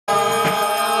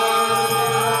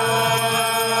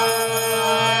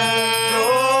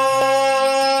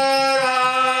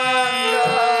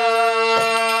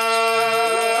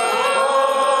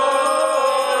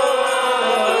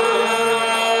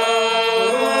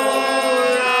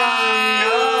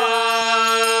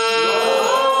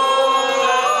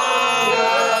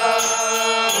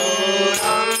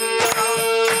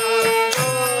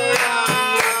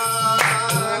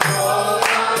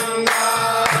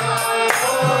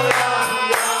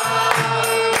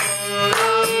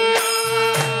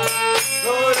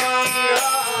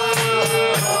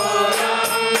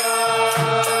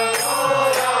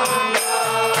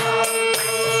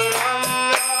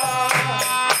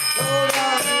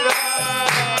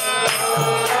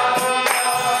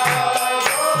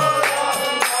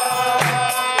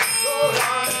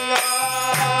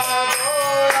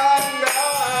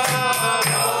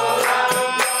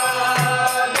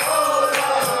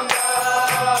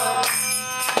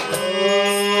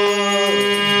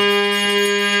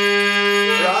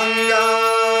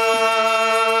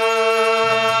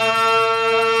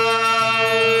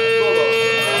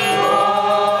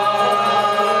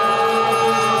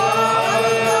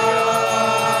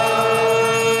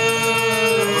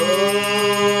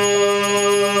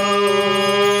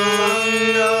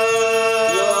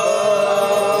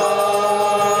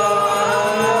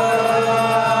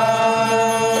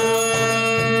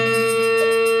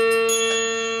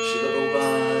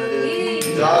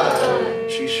Jai.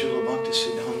 Shri Srila Bhakti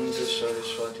Siddhanta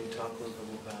Saraswati Thakur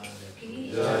Prabhupada ki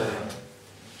Jai.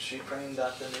 Shri Prem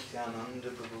Data Nityananda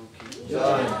Prabhu ki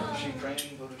Jai. Shri Prem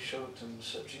Purushottam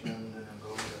Satchidananda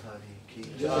Gaura Hari ki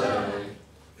Jai.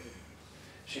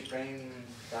 Shri Prem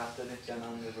Data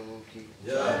Nityananda Prabhu ki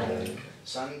Jai.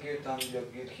 Sankirtan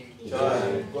Yagir ki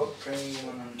Jai. Gok Prem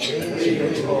Ananda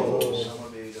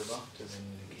Samaveda Bhakta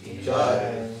Vinda ki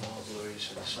Jai. All glories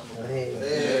to the Samaveda.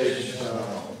 Hare Krishna.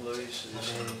 All glories to the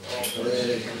Samaveda.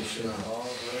 Hare Krishna. All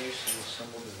glories to the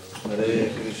Samaveda. Hare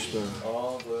Krishna.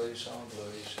 All glories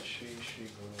to Shri Shri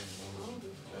Guru.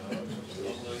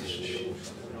 All glories to Shri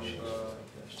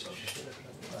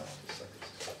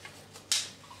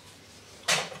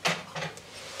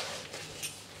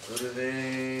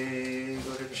Gurave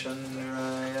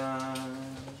Guruchandraya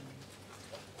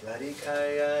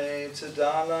Radhikaya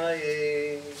Tadalaye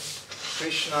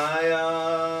Krishnaya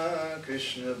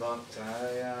Krishna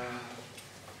Bhaktaya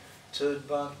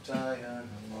Tadbhaktaya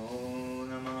Namo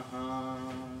Namaha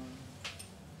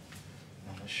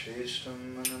Namashrestam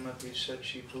Manamapi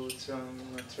Sachiputram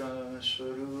Matra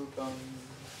Swarupam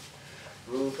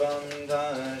Rupam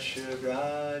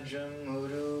Dashagrajam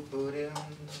Urupurim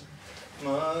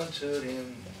Maturim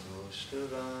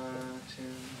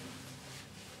Gostavatim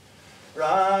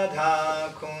Radha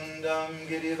Kundam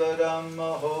Girivadam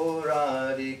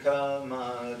Mahoradika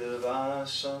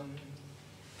Madhavasam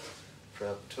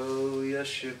Prapto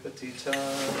Yashipatita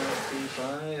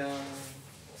Kripaya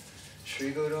Shri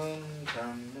Gurum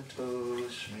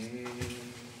Tamnatosmi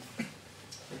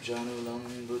Janulam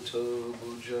Bhuto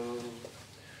Bhujo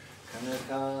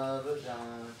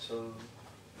Kanakavadato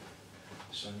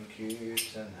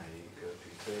Sankirtanaika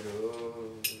Pitaro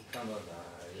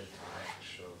Kamalaya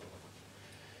Taksho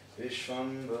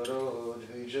Vishwambaro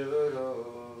Dvijavaro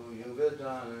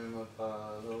Yugadharma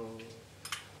Palo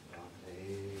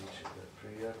Vande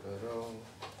Priyakaro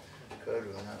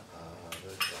Karuna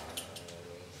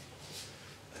Avataro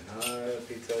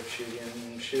Anarpita Chiyam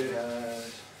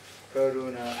Shirat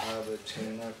Karuna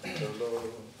Avatina Talo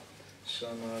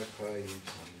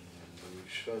Samarpaitam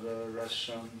Shvala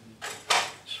Rasam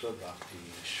Swabhakti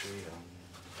Shriyam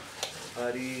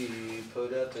Hari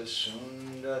Padata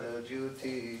Sundara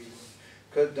Jyoti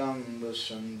Kadamba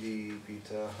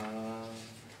Sandipitaha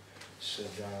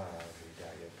Sada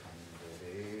Vidaya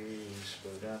Kandare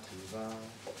Spadativa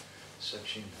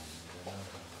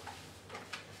Sachinandanaha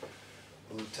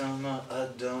Uttama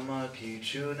Adama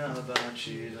Kichuna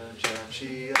Vachila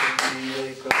Chachi Adhiya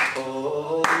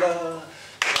Kapola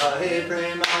Hare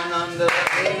Premananda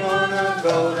Himana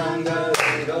Gauranga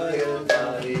Hidaya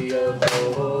Dariya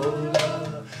Bola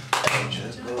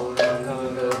Jat Gauranga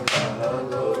Gauranga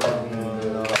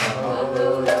Gauranga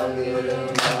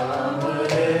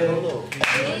Namare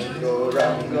Jat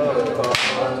Gauranga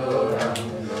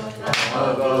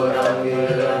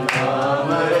Gauranga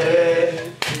Namare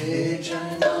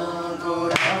Vijana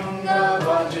Gauranga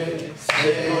Vaje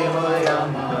Sevaya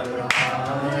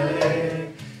Madhavane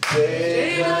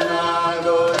Sevana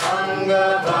Gauranga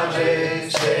Bhaje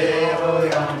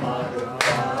Sevaya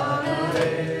Madhavane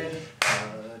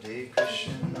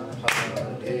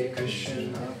Hare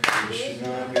Krishna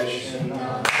Krishna Krishna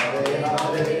Hare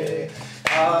Hare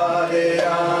Hare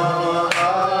Rama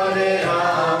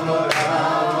Rama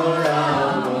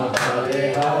Rama Hare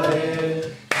Hare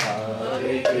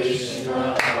Hare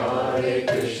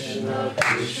Krishna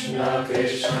Krishna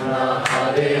Krishna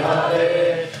Hare Hare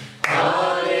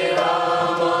Hare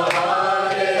Rama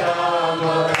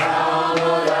Rama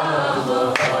Rama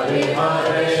Hare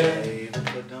Hare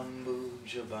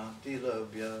Shaiva Bhakti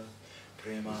Labhya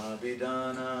Prema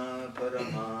Vidana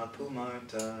Parama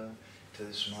Pumarta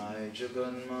Tasmai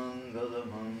Jagan Mangala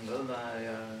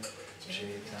Mangalaya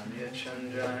Chaitanya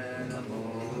Chandraya Namo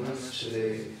Namaste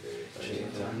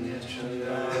Chaitanya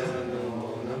Chandraya Namo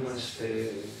Namaste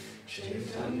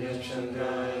Chaitanya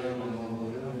Chandraya Namo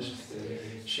Namaste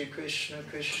Shri Krishna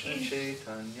Krishna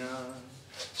Chaitanya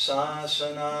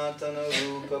Sasanatana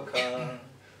Rupaka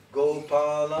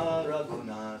Gopala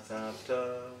Raghunatapta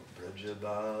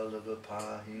Brajabala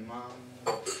Vapahimam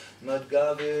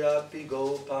Madgavirapi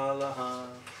Gopalaha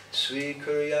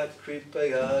Swikaryat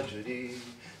Kripaya Judi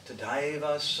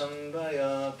Tadaiva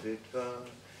Sambhaya Pitva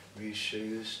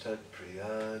Rishayustat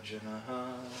Priyajanaha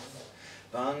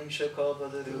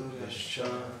Vanchakalpadurubhascha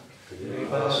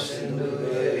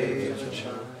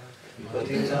Kripasindhudevacha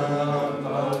Patitanam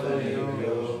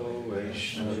Pavanebhyo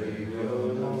Vaishnavebhyo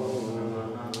Namo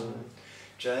Namaha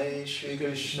Jai Shri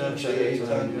Krishna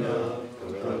Chaitanya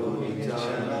Prabhu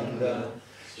Nityananda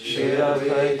Shri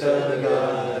Advaita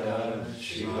Gadadhara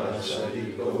Shri Vasari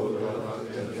Gaura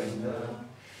Bhaktivinoda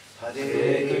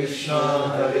Hare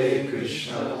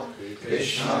Krishna,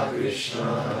 Krishna Krishna,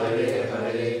 Hare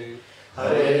Hare,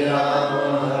 Hare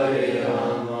Rama, Hare Hare.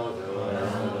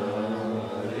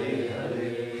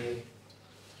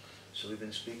 So we've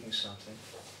been speaking something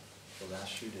the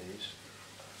last few days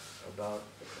about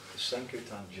the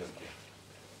Sankirtan Yajna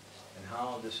and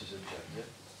how this is a Yajna.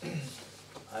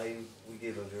 We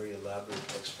gave a very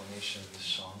elaborate explanation of this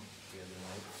song the other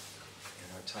night,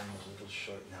 and our time is a little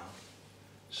short now,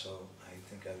 so I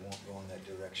think I won't go in that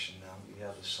direction now. We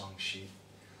have the song sheet,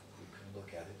 we can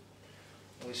look at it.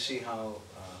 And we see how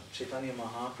Chaitanya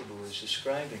Mahaprabhu is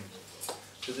describing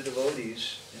to the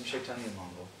devotees in Chaitanya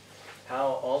Mangal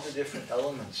how all the different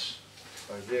elements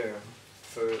are there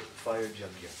for fire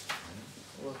Yajna.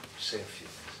 We'll say a few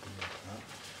things.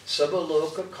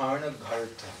 Sabaloka Karna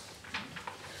Bharta.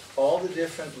 All the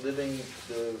different living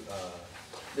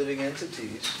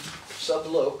entities,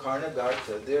 Sablok, Karna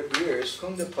Gartha, their ears,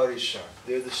 Kunda Parishar,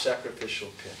 they're the sacrificial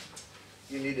pit.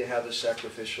 You need to have a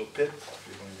sacrificial pit if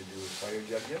you're going to do a fire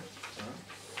Yajna.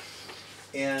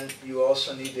 And you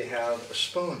also need to have a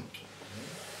spoon,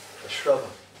 a shrava,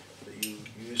 that you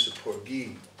use to pour ghee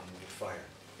into the fire.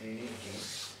 And you need ghee.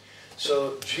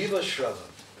 So Jiva Shrava,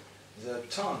 the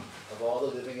tongue of all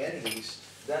the living entities,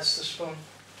 that's the spoon.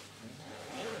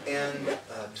 And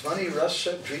Dvani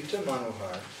Rasa Drita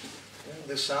Manohar,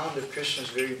 the sound of Krishna's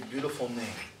very beautiful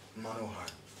name, Manohar.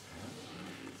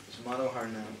 It's Manohar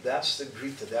now. That's the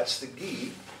Grita, that's the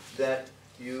ghee that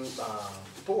you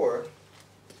pour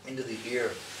into the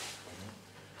ear.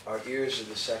 Our ears are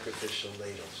the sacrificial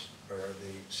ladles, or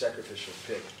the sacrificial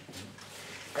pit.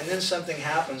 And then something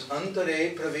happens.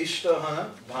 Antare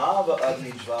pravishtahana bhava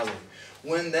agni-jvali.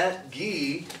 When that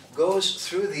ghee goes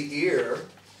through the ear,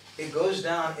 it goes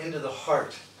down into the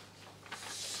heart.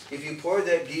 If you pour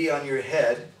that ghee on your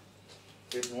head,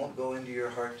 it won't go into your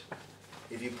heart.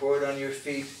 If you pour it on your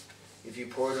feet, if you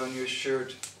pour it on your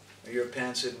shirt or your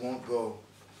pants, it won't go.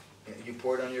 If you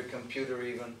pour it on your computer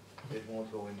even, it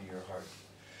won't go into your heart.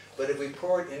 But if we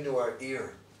pour it into our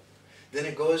ear, then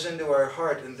it goes into our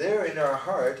heart, and there in our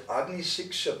heart, Agni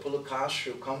Siksha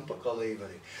Pulakashru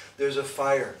Kampakalevari, there's a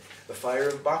fire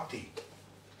of bhakti,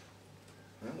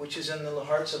 which is in the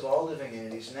hearts of all living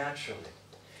entities naturally.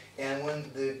 And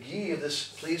when the ghee of this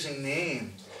pleasing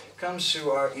name comes through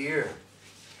our ear,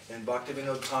 and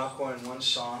Bhaktivinoda Thakur in one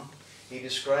song, he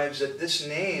describes that this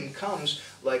name comes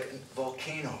like a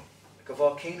volcano. Like a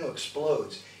volcano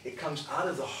explodes. It comes out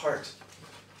of the heart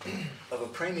of a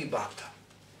Premi Bhakta.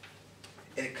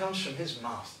 And it comes from his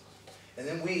mouth. And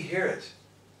then we hear it.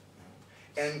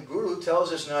 And Guru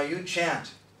tells us, now you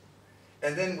chant.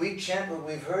 And then we chant what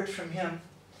we've heard from him.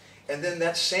 And then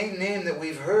that same name that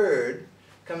we've heard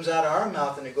comes out of our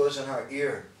mouth and it goes in our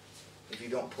ear. If you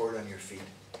don't pour it on your feet.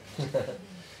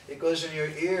 It goes in your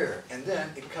ear and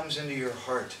then it comes into your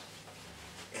heart.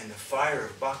 And the fire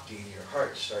of bhakti in your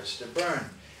heart starts to burn.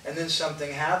 And then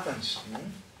something happens.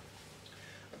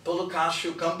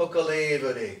 Pulakashu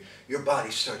kampakalevare. Your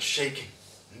body starts shaking.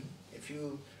 If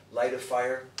you light a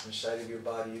fire inside of your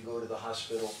body, you go to the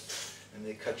hospital and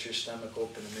they cut your stomach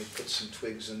open and they put some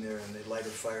twigs in there and they light a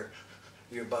fire,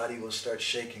 your body will start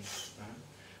shaking.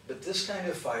 But this kind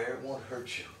of fire won't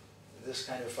hurt you. This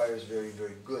kind of fire is very,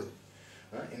 very good.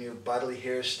 And your bodily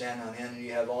hairs stand on end and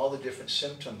you have all the different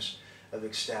symptoms of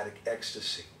ecstatic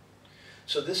ecstasy.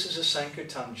 So this is a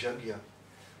Sankirtan Yajna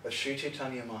of Sri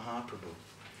Chaitanya Mahaprabhu.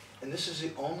 And this is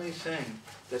the only thing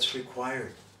that's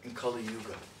required in Kali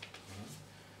Yuga.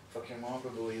 Fakir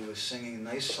Mahaprabhu, he was singing a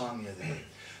nice song the other day.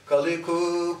 Kali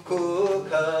kuku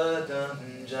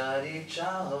kadan jari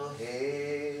chao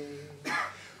he.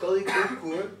 Kali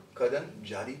kuku kadan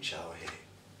jari chao he.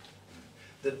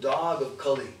 The dog of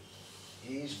Kali,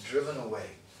 he's driven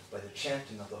away by the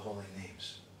chanting of the holy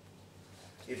names.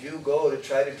 If you go to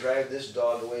try to drive this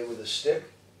dog away with a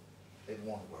stick, it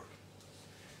won't work.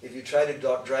 If you try to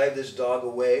drive this dog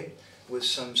away with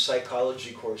some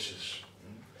psychology courses,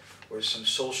 or some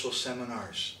social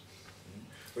seminars,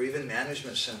 or even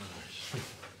management seminars,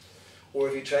 or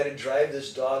if you try to drive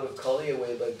this dog of Kali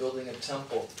away by building a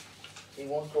temple, he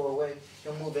won't go away.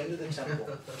 He'll move into the temple.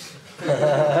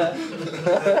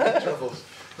 Troubles.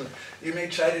 You may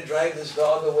try to drive this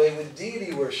dog away with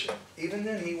deity worship. Even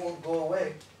then, he won't go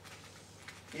away.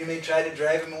 You may try to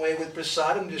drive him away with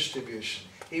prasadam distribution.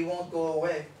 He won't go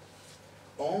away.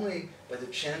 Only by the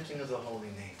chanting of the holy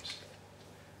names.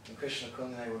 When Krishna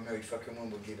Kund and I were married, Fakir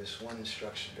Mumba gave us one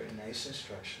instruction, very nice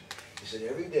instruction. He said,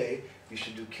 every day you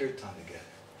should do kirtan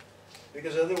together.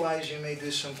 Because otherwise you may do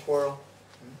some quarrel.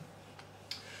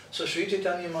 So Sri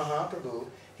Chaitanya Mahaprabhu,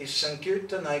 he's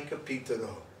Sankirtanaika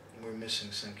Pitaro. We're missing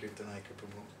Sankirtanaika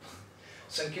Prabhu.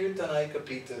 Sankirtanaika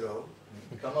Pitaro,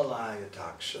 Kamalaya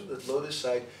Taksha, the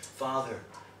lotus-eyed father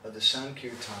of the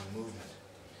Sankirtan movement.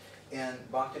 And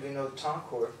Bhaktivinoda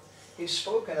Thakur, he's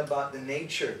spoken about the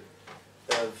nature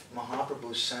of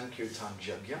Mahaprabhu's Sankirtan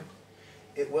Yajna.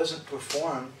 It wasn't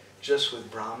performed just with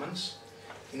Brahmins,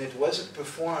 and it wasn't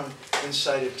performed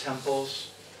inside of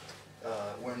temples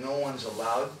where no one's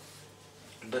allowed,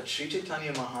 but Sri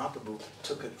Chaitanya Mahaprabhu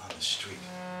took it on the street.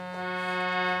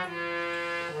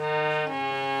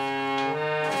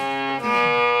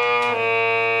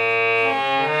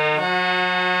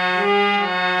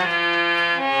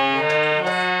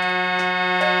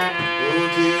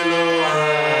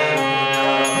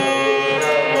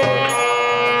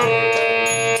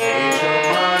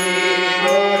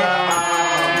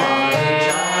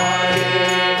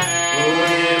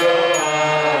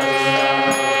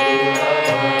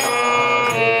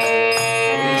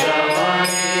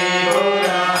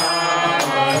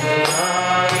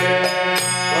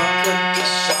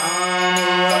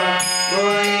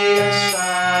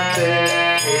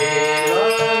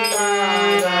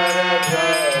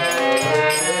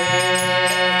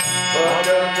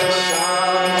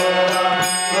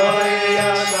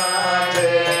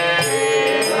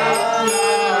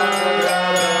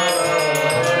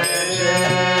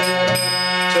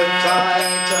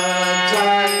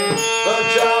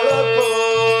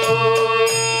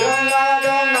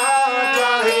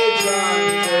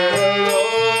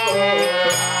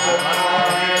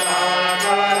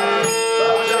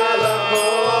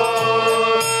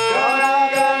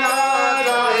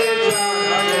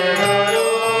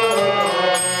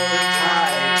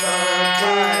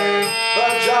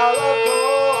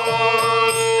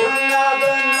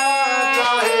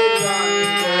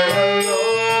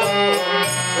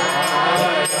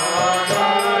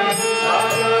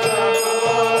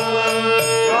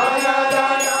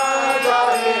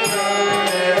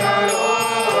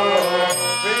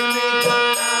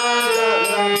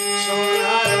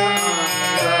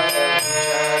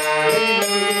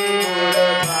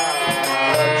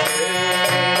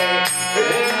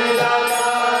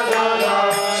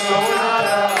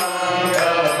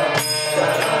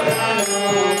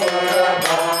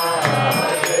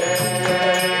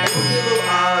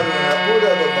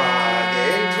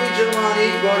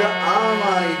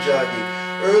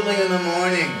 Early in the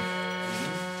morning,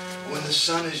 when the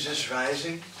sun is just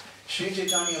rising, Sri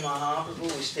Chaitanya Mahaprabhu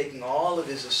was taking all of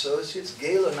his associates,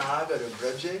 Gela Naga to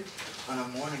Braje, on a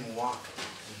morning walk.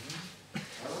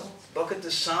 Bhakata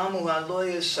Samu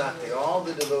Aloya Sate, all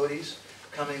the devotees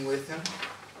coming with him.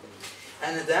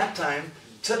 And at that time,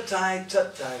 Tatai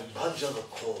Tatai Bhajala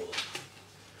Kol.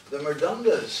 The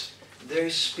Mridungas, they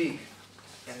speak.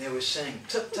 And they were saying,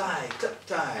 Tatai,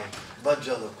 Tatai,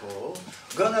 Bhajalako,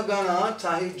 Gana Gana,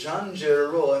 Tahi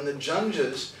Janjero. And the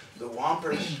Janjas, the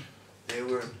Wampers, they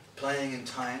were playing in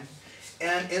time.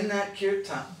 And in that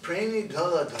kirtan, Premi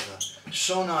Dhala Dhala,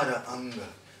 Sonara Anga,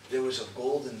 there was a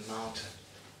golden mountain.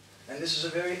 And this is a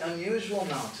very unusual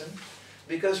mountain,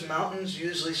 because mountains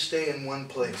usually stay in one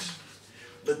place.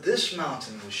 But this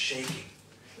mountain was shaking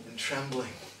and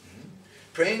trembling.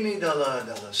 Premi Dhala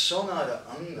Dhala, Sonara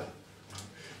Anga.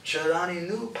 Charani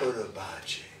Nupura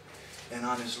Bhaji. And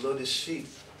on his lotus feet,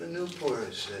 the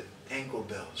Nupuras, the ankle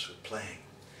bells were playing.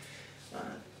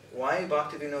 Why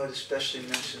Bhaktivinoda especially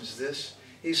mentions this?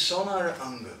 He's Sonara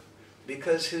Anga,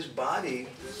 because his body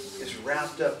is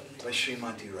wrapped up by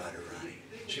Srimati Radharani.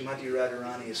 Srimati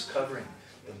Radharani is covering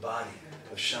the body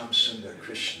of Shamsundar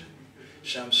Krishna.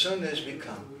 Shamsundar has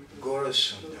become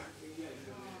Gaurasundar.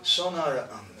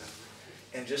 Sonara Anga.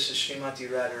 And just as Srimati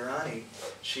Radharani,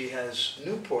 she has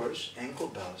Nupurs, ankle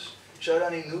bells.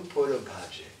 Charani Nupura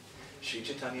Bhaje. Sri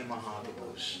Chaitanya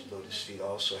Mahaprabhu's lotus feet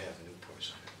also have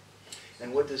Nupurs on it.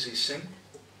 And what does he sing?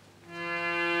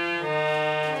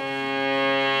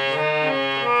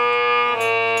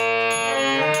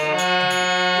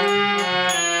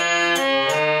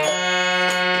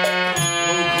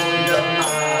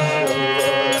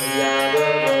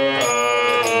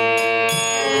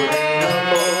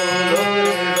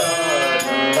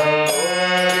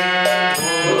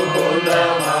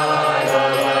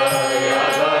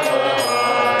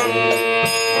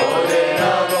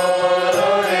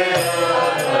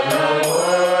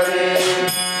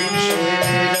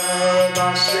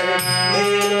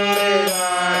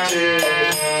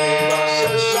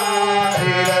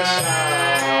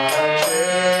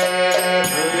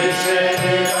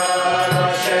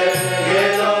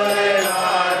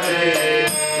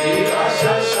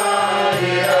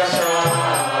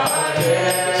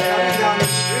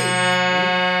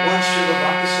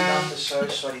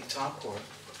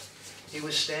 He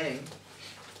was staying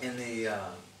in the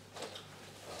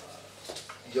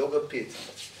yoga pit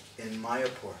in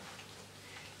Mayapur.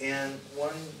 And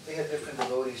they had different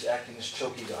devotees acting as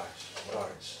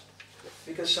guards.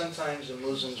 Because sometimes the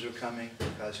Muslims were coming,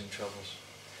 causing troubles.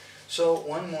 So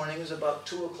one morning, it was about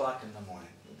 2 o'clock in the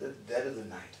morning, the dead of the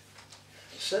night.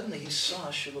 Suddenly he saw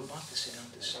Srila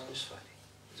Bhaktisiddhanta Saraswati,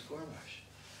 his Guru Maharaj,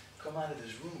 come out of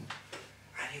his room.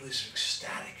 And he was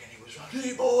ecstatic, and he was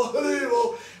running, Haribo,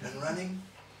 Haribo, and running.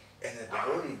 And the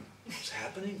devotee was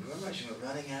happening, Guru Maharaj went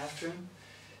running after him.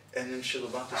 And then Srila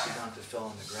Bhaktisiddhanta fell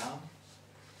on the ground.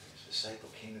 His disciple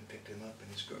came and picked him up,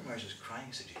 and his Guru Maharaj was crying.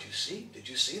 He said, Did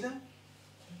you see them?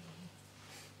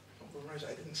 Oh, Guru Maharaj,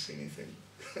 I didn't see anything.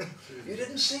 You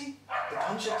didn't see the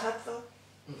Panchatattva?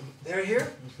 They're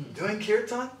here, doing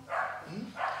kirtan?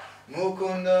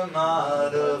 Mukunda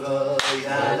Madhava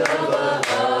Yadava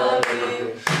Hari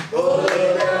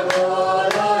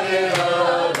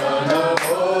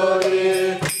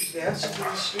dancing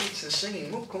through the streets and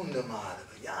singing Mukunda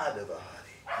Madhava Yadava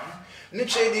Hari.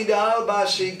 Niche Didal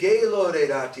Bashi Gelo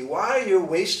Redati. Why are you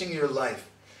wasting your life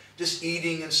just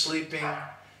eating and sleeping,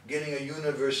 getting a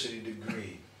university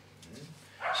degree?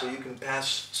 So you can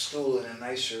pass stool in a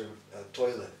nicer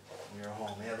toilet in your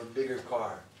home. You have a bigger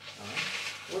car.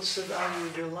 What's the value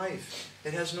of your life?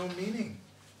 It has no meaning.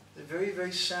 It's very,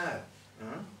 very sad.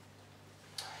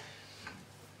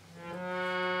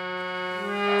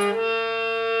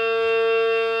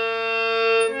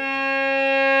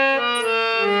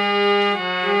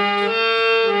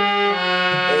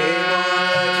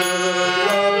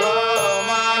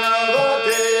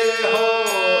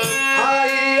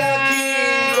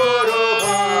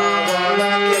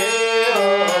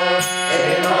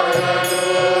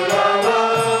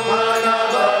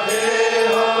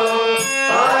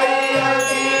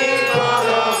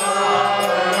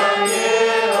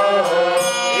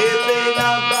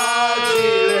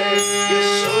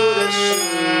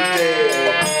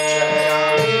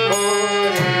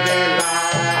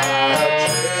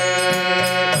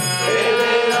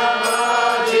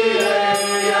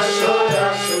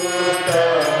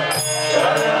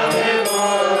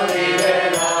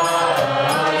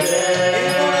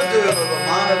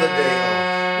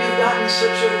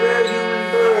 Such a rare human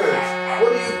birth.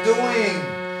 What are you doing?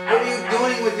 What are you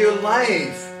doing with your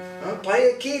life?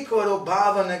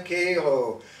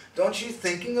 Don't you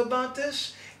thinking about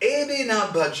this? Ebi na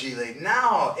bhajile.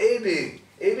 Now, Ebi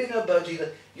na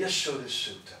bhajile. Yashoda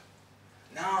Sutta.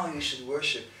 Now you should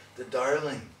worship the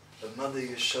darling of Mother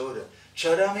Yashoda.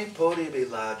 Charami podi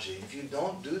belaji. If you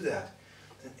don't do that,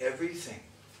 then everything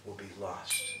will be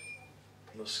lost.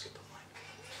 You'll skip a line.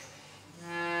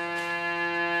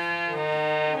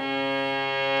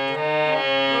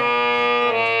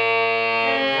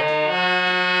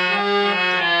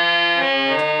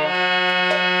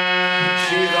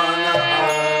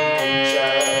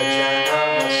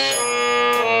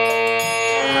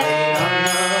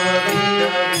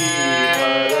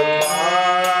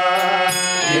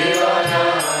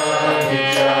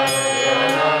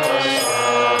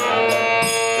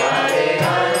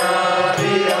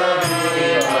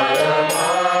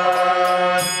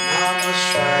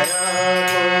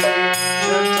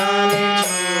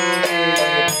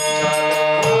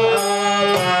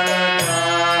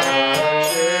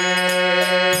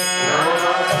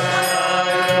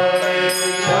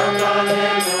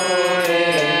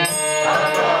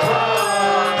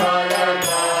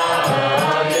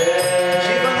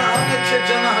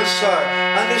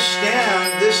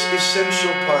 Understand this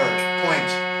essential point.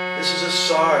 This is a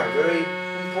sar, very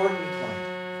important point.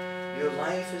 Your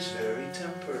life is very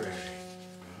temporary.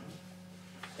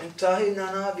 And tahi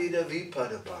nana vida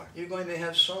vipadabar. You're going to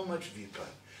have so much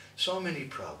vipad, so many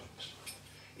problems.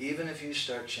 Even if you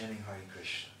start chanting Hare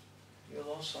Krishna, you'll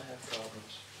also have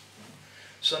problems.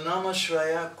 So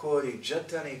namashraya kori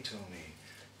jatani tumi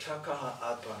takaha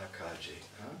apanakaji.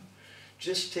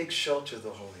 Just take shelter of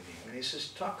the holy name. And he says,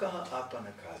 Takaha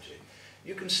apanakaji.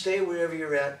 You can stay wherever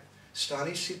you're at.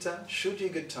 Stani sita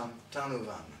shujigatam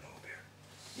tanuvam manober.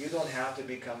 You don't have to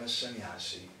become a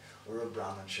sannyasi or a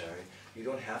brahmachari. You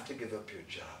don't have to give up your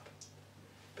job.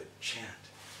 But chant,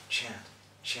 chant,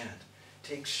 chant.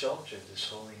 Take shelter of this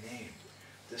holy name.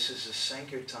 This is the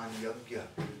Sankirtan Yajna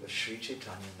of Sri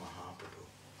Chaitanya Mahaprabhu.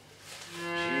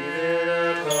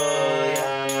 Jivira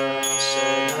Kalyana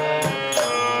Sadhana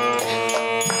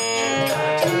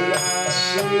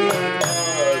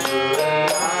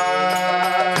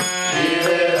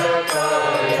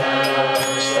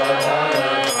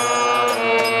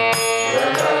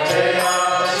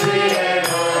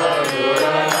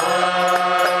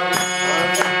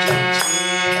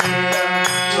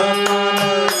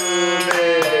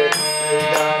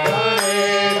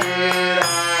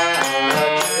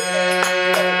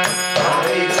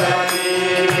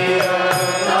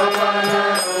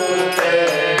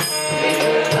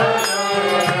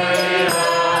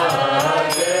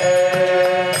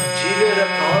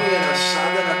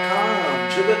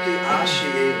Prati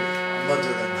Ashiye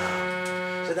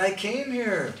Madhavananda. Said, I came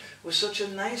here with such a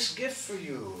nice gift for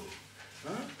you.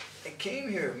 Huh? I came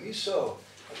here, Miso.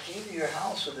 I came to your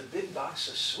house with a big box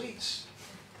of sweets.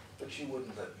 But you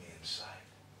wouldn't let me inside.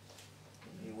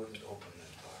 You wouldn't open the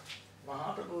door.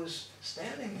 Mahaprabhu is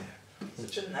standing there.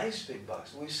 Such a nice big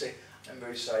box. We say, I'm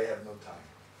very sorry, I have no time.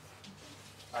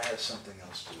 I have something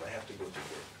else to do. I have to go to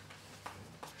work.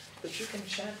 But you can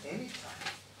chant anytime.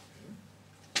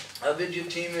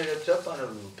 Avidyatimira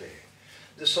tapanarupe.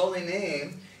 This holy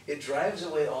name, it drives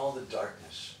away all the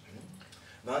darkness.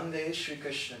 Vande Shri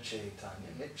Krishna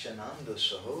Chaitanya Nityananda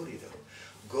Sahodido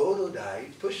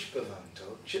Gododai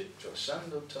Pushpavanto Chitra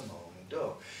Sando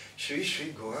Tamomido. Shri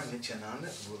Shri Gaura Nityananda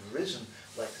would have risen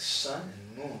like the sun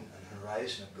and moon on the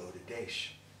horizon of Gaudadesh.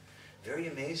 Very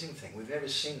amazing thing. We've never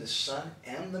seen the sun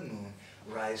and the moon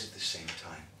rise at the same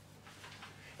time.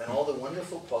 And all the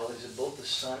wonderful qualities of both the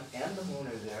sun and the moon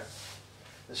are there.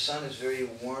 The sun is very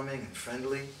warming and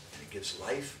friendly, and it gives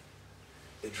life.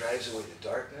 It drives away the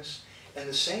darkness. And at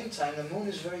the same time, the moon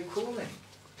is very cooling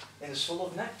and is full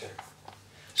of nectar.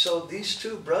 So these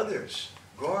two brothers,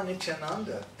 Gaura and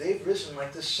Nityananda, they've risen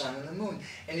like the sun and the moon.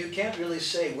 And you can't really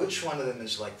say which one of them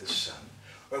is like the sun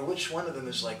or which one of them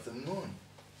is like the moon.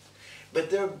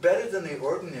 But they're better than the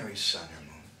ordinary sun or moon.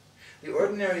 The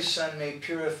ordinary sun may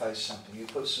purify something. You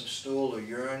put some stool or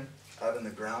urine out on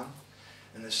the ground,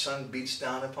 and the sun beats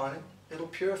down upon it, it'll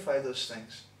purify those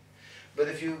things. But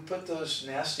if you put those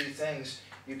nasty things,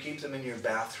 you keep them in your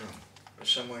bathroom or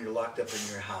somewhere you're locked up in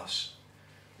your house.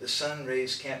 The sun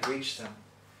rays can't reach them,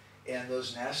 and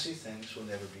those nasty things will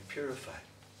never be purified.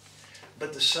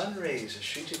 But the sun rays of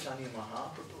Sri Chaitanya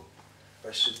Mahaprabhu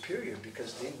are superior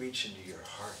because they reach into your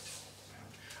heart.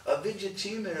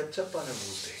 Avidyatimira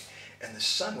tapanarupe. And the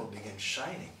sun will begin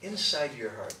shining inside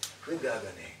your heart.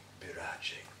 Hrigagane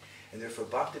biraje. And therefore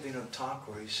Bhaktivinoda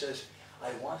Thakur, he says,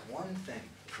 I want one thing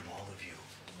from all of you.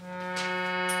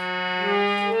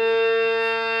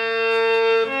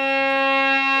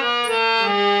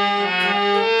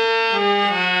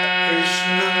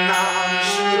 Krishna Nam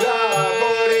Sudha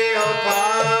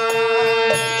Boryapan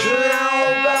Jurao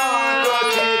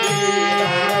Bhagavati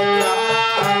Vinodra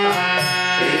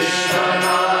Krishna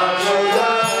Nam Sudha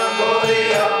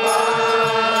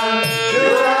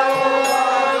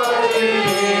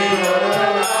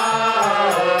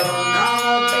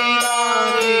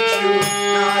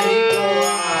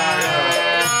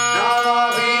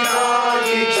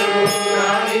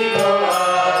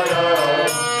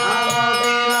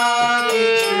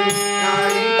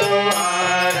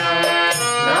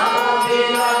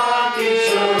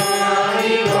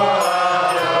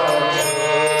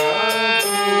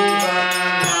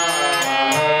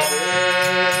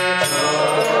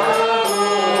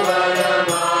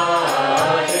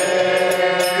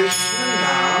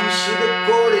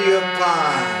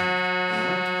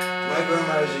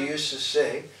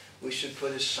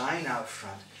put a sign out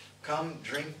front, come,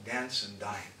 drink, dance, and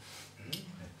dine.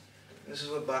 This is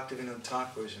what Bhaktivinoda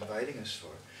Thakur is inviting us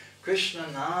for. Krishna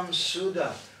Nam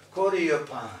Sudha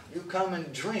Koriyapan. You come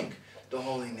and drink the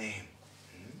holy name.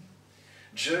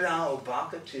 Jura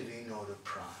Obhakati Vinoda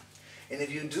Pran. And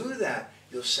if you do that,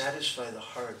 you'll satisfy the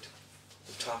heart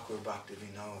of Thakur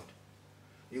Bhaktivinoda.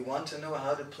 You want to know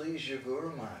how to please your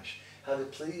Guru Maharaj, how to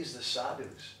please the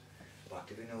sadhus.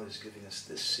 Bhaktivinoda is giving us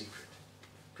this secret.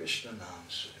 Krishna Nam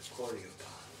Sudha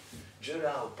Koriyapan.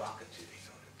 Jura Obhakati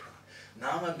Vinoda Pran.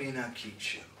 Nama Bina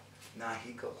Kichu.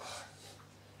 Nahiko Ar.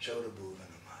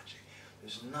 Chodabhuvanamaji.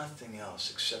 There's nothing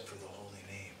else except for the holy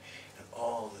name in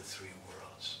all the three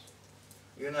worlds.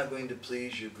 You're not going to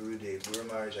please your Gurudev. Guru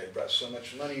Maharaj, I brought so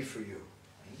much money for you.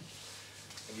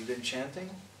 Have you been chanting?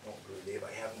 Oh, Gurudev,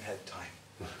 I haven't had time.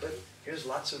 But here's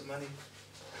lots of money.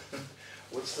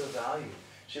 What's the value?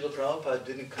 Srila Prabhupada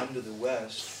didn't come to the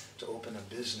West to open a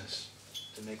business,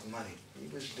 to make money. He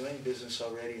was doing business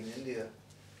already in India,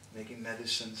 making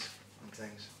medicines and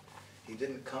things. He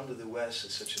didn't come to the West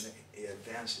at such an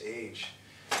advanced age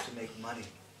to make money.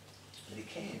 But he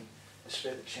came to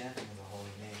spread the chanting of the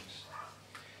holy names.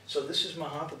 So this is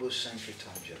Mahaprabhu's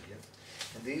Sankirtan Yajna.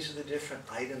 And these are the different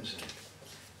items in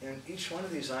it. And each one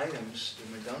of these items, the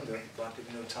Mridanga,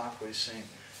 Bhaktivinoda Thakur is saying,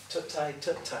 Tatai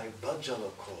Tatai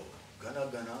Bhajalako, Gana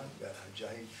Gana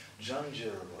Jai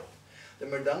Janjirabo. The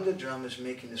Mridanga drum is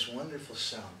making this wonderful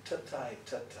sound, Tatai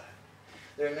Tatai.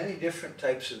 There are many different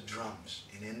types of drums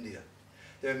in India.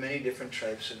 There are many different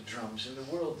types of drums in the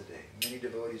world today. Many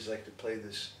devotees like to play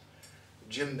this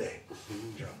djembe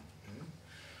drum.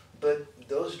 But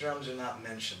those drums are not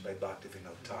mentioned by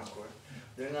Bhaktivinoda Thakur.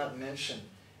 They're not mentioned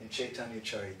in Chaitanya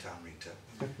Charitamrita.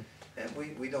 And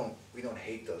we don't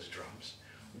hate those drums.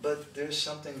 But there's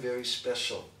something very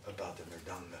special about the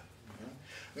Mridanga.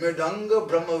 Mridanga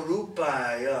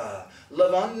Brahmarupaya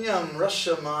Lavanyam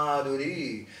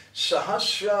Rasamaduri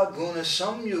Sahasra Guna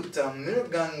Samyukta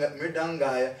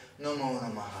Mridangaya Namo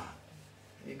Namaha.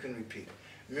 You can repeat.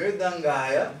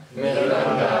 Mridangaya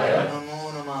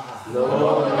Namo Namaha.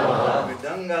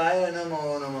 Mridangaya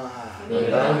Namo Namaha.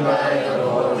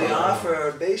 We offer our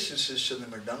obeisances to the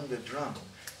Mridanga drum.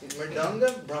 Mridanga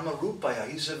Brahmarupaya,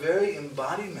 he's a very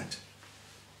embodiment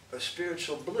of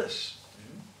spiritual bliss.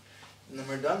 And the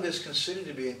Mridanga is considered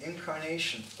to be an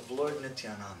incarnation of Lord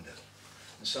Nityananda.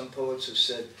 And some poets have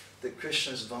said that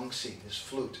Krishna's Vamsi, his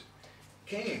flute,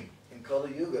 came in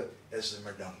Kali Yuga as the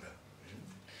Mridanga.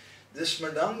 This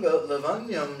Mridanga,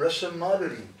 Lavanyam Rasa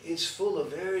Madhuri, it's full of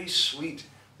very sweet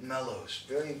mellows,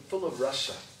 very full of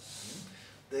rasa.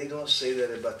 They don't say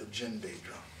that about the djembe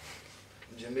drum.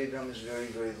 The djembe drum is very,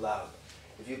 very loud.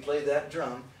 If you play that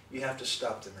drum, you have to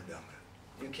stop the Mridanga.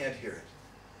 You can't hear it.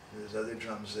 There's other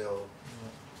drums, they'll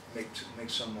make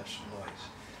so much noise.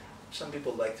 Some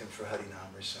people like them for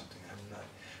Harinam or something. I'm not.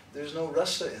 There's no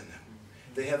rasa in them.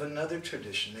 They have another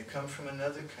tradition. They come from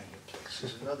another kind of place.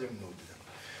 There's another mood to them.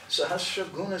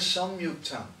 Sahasra Guna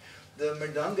Samyuktam. The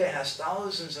Mridanga has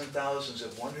thousands and thousands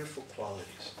of wonderful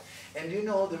qualities. And you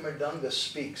know the Mridanga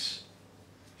speaks.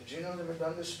 Did you know the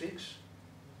Mridanga speaks?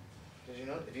 Did you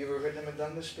know? Have you ever heard the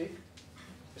Mridanga speak?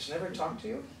 It's never talked to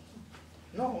you?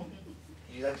 No.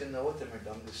 You'd like to know what the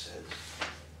Mridanga says?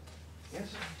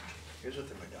 Yes? Here's what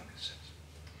the Mridanga says.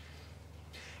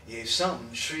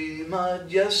 Yesam Srimad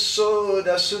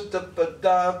Yasoda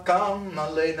Sutapadakam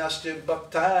Malenasti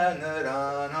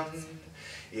Bhaktanaranam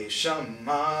Yesham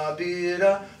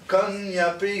Abira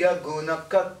Kanya Priya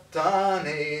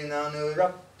Gunakatane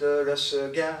Nanurakta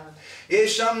Rasagyan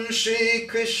Yesham Shri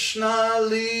Krishna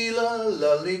Lila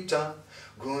Lalita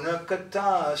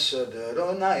Gunakata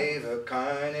Sadaronaiva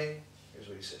Karne. Here's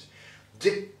what he says.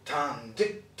 Diktan,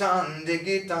 diktan,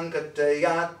 digitan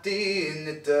katayati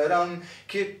nitaram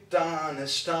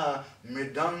kirtanasta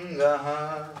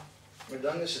mridangaha.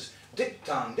 Mridanga says,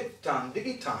 diktan, diktan,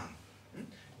 digitan.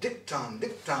 Diktan,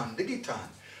 diktan, digitan.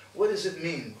 What does it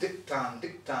mean, diktan,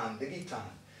 diktan,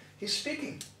 digitan? He's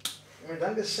speaking.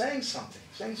 Mridanga is saying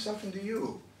something to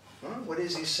you. What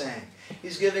is he saying?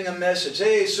 He's giving a message.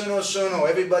 Hey, suno, suno,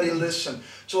 everybody listen.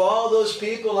 To all those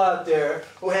people out there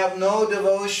who have no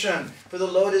devotion for the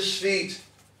lotus feet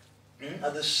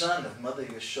of the son of Mother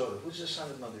Yashoda. Who's the son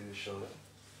of Mother Yashoda?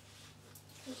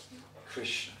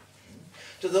 Krishna.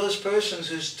 To those persons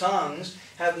whose tongues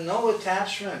have no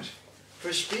attachment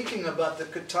for speaking about the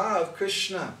katha of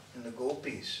Krishna and the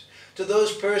gopis. To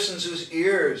those persons whose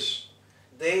ears,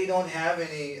 they don't have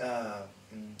any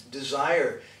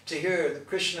desire to hear the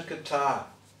Krishna Katha,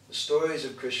 the stories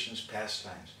of Krishna's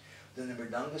pastimes. Then the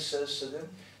Mridanga says to them,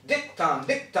 Diktam,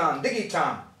 diktam,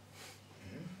 digitam.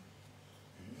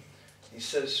 He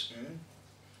says,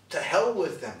 to hell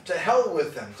with them, to hell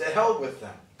with them, to hell with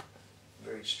them.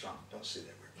 Very strong, don't say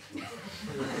that word.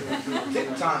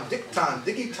 Diktam, diktam,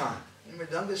 digitam. And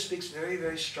Mridanga speaks very,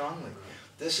 very strongly.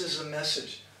 This is the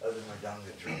message of the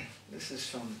Mridanga drum. This is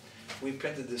from, we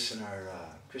printed this in our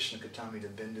Krishna Katamrita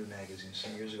Bindu magazine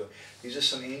some years ago. These are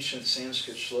some ancient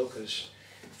Sanskrit shlokas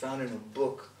found in a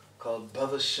book called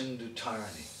Bhava Sindhu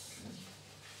Tarani.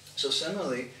 So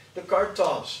similarly, the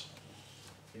Kartals.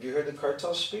 Have you heard the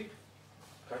Kartals speak?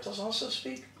 Kartals also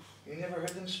speak. You never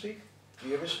heard them speak? Do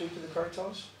you ever speak to the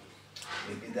Kartals?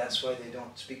 Maybe that's why they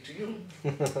don't speak to you.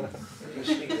 If you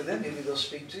speak to them, maybe they'll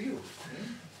speak to you.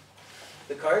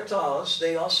 The Kartals,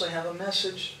 they also have a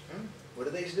message. What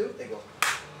do? They go,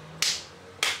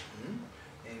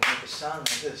 and you make a sound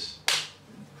like this.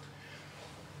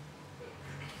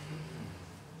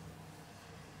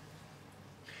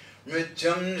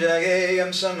 Mrityam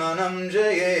jayeyam samanam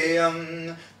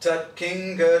jayeyam tat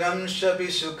kinkaram shapi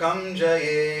sukham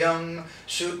jayeyam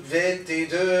shutveti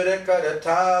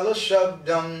durakaratala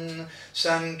shabdam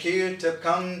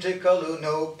sankirtakam tikalu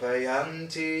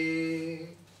nopayanti.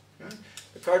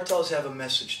 The Kartals have a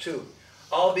message too.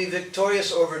 I'll be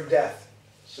victorious over death.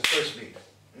 It's the first beat.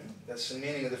 That's the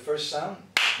meaning of the first sound.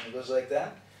 And it goes like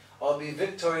that. I'll be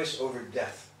victorious over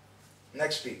death.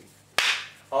 Next beat.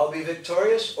 I'll be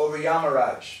victorious over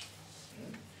Yamaraj.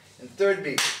 And third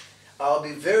beat. I'll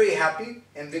be very happy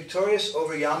and victorious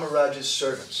over Yamaraj's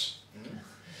servants.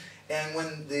 And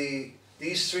when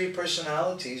these three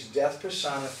personalities, death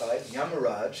personified,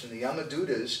 Yamaraj and the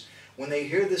Yamadutas, when they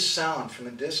hear this sound from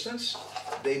a distance,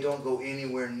 they don't go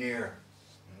anywhere near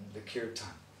the kirtan.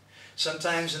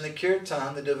 Sometimes in the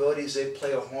kirtan, the devotees, they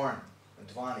play a horn, a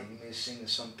dhvani. You may have seen in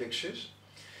some pictures.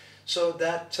 So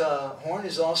that horn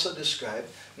is also described.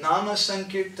 Nama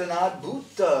sankirtanad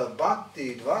bhuta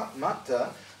bhakti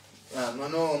dvamata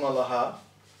manomalaha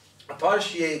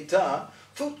aparshyeta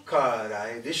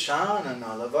futkarai vishana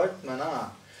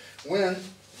nalavartmana. When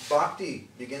bhakti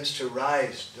begins to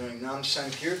rise during Nam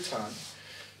Sankirtan,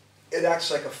 it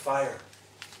acts like a fire.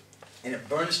 And it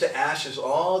burns to ashes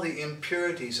all the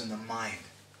impurities in the mind.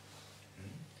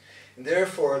 And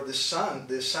therefore, the sound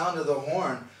of the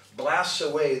horn blasts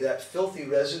away that filthy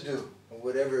residue of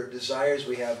whatever desires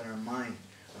we have in our mind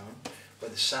by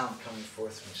the sound coming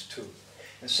forth from its tube.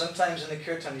 And sometimes in the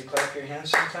kirtan, you clap your hands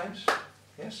sometimes.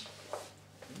 Yes?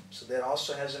 So that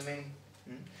also has a meaning.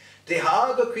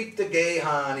 Dehaga krita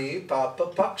gehani papa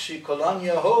pakshi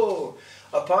kolanya ho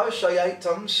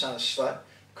aparshayaitam sasvat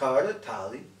karda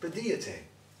tali pradiyate.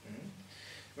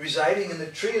 Residing in the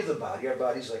tree of the body, our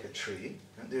body's like a tree,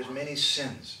 there's many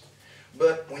sins.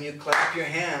 But when you clap your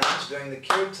hands during the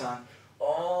kirtan,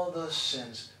 all those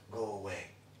sins go away.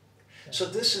 So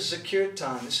this is the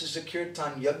kirtan, this is the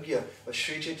kirtan yajna of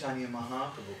Sri Chaitanya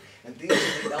Mahaprabhu. And these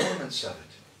are the elements of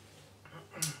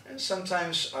it. And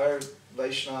sometimes our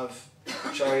Vaishnav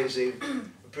Acharyas, they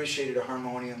appreciated a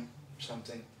harmonium,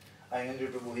 something.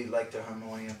 Ayendra Prabhu, he liked the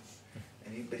harmonium.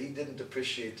 But he didn't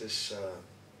appreciate this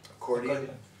accordion.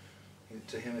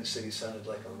 To him it said he sounded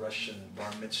like a Russian bar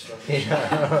mitzvah.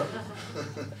 Yeah.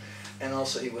 And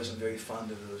also he wasn't very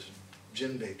fond of those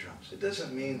djembe drums. It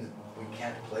doesn't mean that we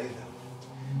can't play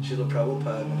them. Srila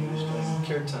Prabhupada, when he was doing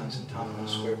kirtans in Town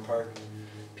Square Park,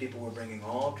 people were bringing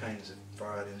all kinds of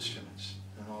far-out instruments.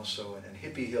 And also in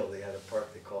Hippie Hill, they had a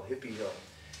park they called Hippie Hill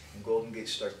in Golden Gate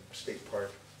State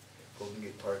Park, Golden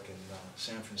Gate Park in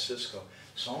San Francisco.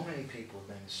 So many people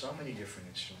bring so many different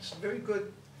instruments. Very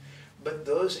good. But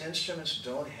those instruments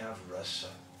don't have rasa.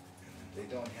 They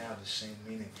don't have the same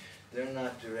meaning. They're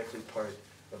not directly part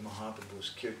of Mahaprabhu's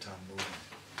kirtan movement.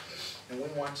 And we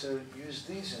want to use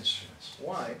these instruments.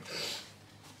 Why?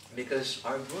 Because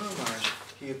our Guru Maharaj,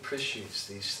 he appreciates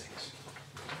these things.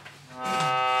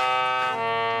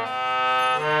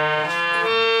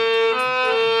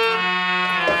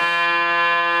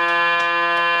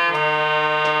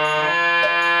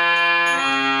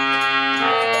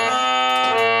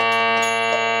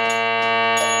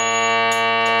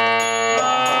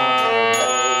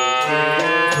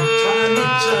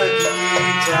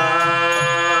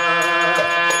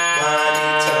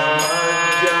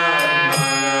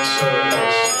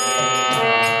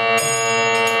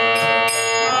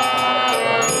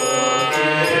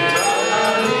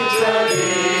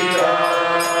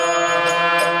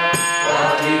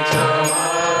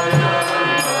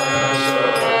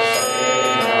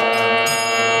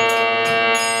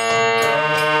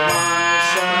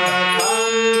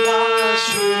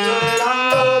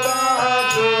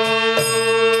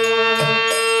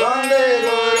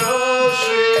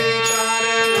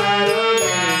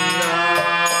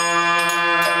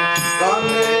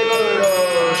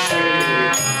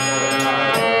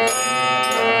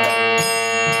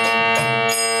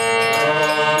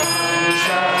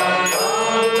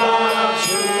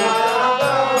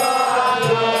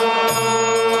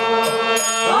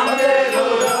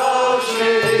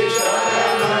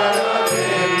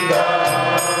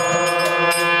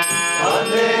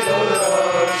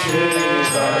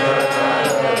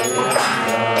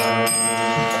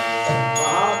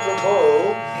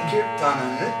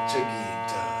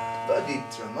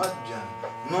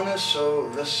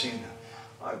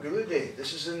 Our Gurudev,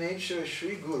 this is the nature of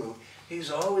Sri Guru.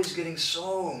 He's always getting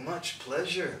so much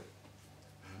pleasure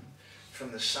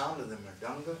from the sound of the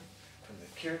mridanga, from the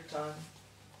kirtan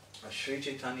of Sri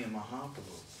Chaitanya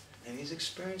Mahaprabhu. And he's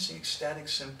experiencing ecstatic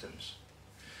symptoms.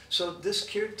 So this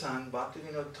kirtan,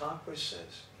 Bhaktivinoda Thakur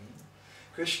says,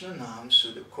 Krishna Nam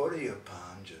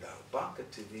Sudakodayapan Jadau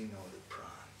Bhaktivinoda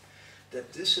Pran,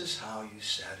 that this is how you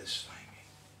satisfy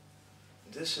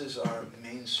me. This is our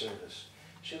main service.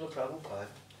 Srila Prabhupada,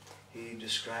 he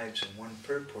describes in one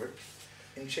purport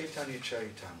in Chaitanya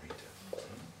Charitamrita.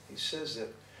 He says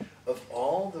that of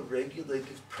all the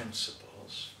regulative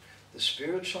principles, the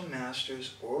spiritual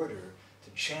master's order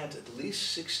to chant at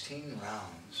least 16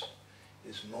 rounds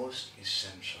is most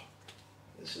essential.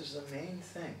 This is the main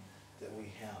thing that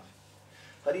we have.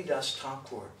 Haridas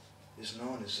Thakur is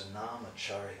known as the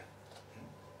Nama-prema.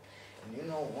 And you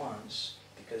know once,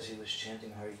 because he was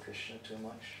chanting Hare Krishna too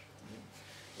much,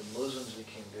 the Muslims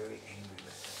became very angry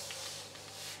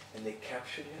with him. And they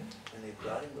captured him and they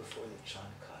brought him before the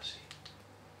Chandkazi.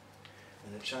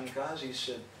 And the Chandkazi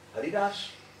said, Haridas,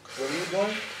 what are you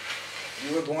doing?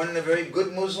 You were born in a very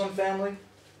good Muslim family,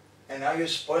 and now you're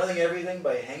spoiling everything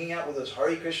by hanging out with those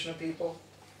Hare Krishna people?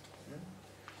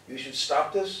 You should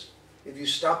stop this. if you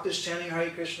stop this chanting Hare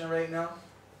Krishna right now,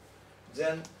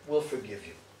 then we'll forgive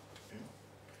you.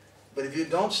 But if you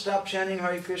don't stop chanting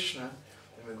Hare Krishna,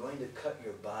 then we're going to cut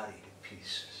your body to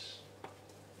pieces.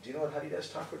 Do you know what Haridas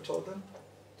Thakur told them?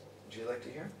 Would you like to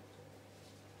hear?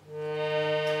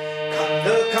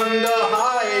 Kanda Kanda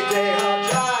Hai Deha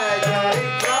Jai Jai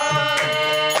Pran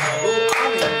O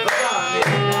Ami Vayani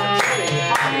Natari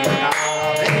Hari Name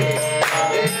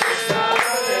Hare Krishna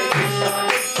Hare Krishna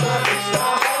Krishna Krishna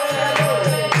Hare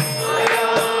Hare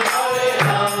Hare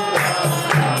Ram Ram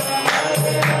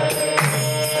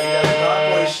Haridas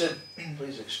Thakur said,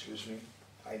 please excuse me,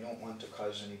 I don't want to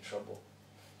cause any trouble.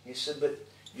 He said, but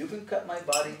you can cut my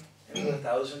body into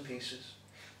 1,000 pieces,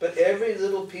 but every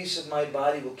little piece of my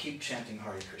body will keep chanting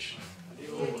Hare Krishna.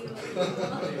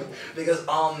 Because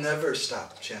I'll never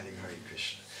stop chanting Hare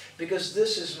Krishna. Because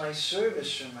this is my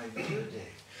service for my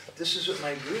Gurudev. This is what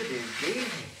my Gurudev gave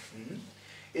me.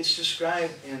 It's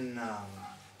described in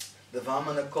the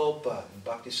Vamana Kalpa, in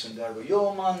Bhakti Sundarbha.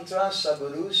 Yo mantra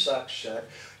saguru sakshat,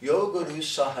 yo guru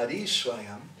sahari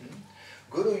swayam.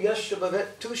 Guru yasya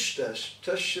bhavet tushtas,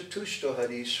 tasya tushto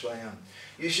hari swayam.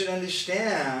 You should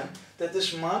understand that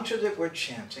this mantra that we're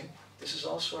chanting, this is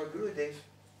also our Gurudev.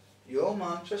 Yo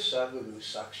mantra saguru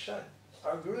sakshat.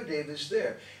 Our Gurudev is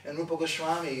there. And Rupa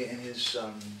Goswami in his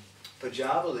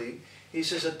Pajavali, he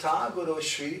says, Ata Guru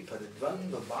Shri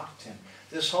Paridvanda Bhaktin.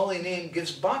 This holy name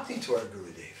gives bhakti to our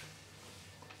Gurudev.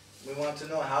 We want to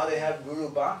know how to have Guru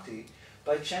Bhakti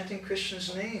by chanting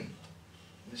Krishna's name.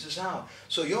 This is how.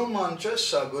 So, Yo mantra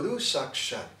sa Guru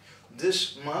sakshat.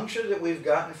 This mantra that we've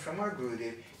gotten from our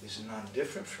Gurudev is not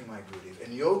different from my Gurudev.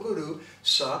 And Yo Guru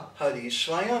sa Hari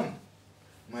Swayam.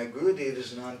 My Gurudev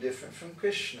is not different from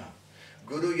Krishna.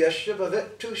 Guru yasya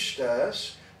bhavet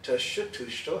tushtas tasya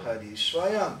tushto Hari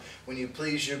Swayam. When you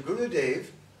please your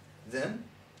Gurudev, then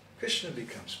Krishna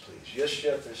becomes pleased.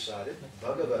 Yasya prasadit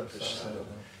bhagavat prasadam.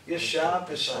 Yasya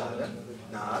prasadam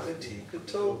nagati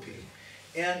kutopi.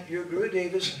 And your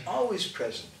Gurudev is always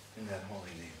present in that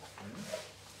holy name.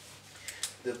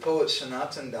 The poet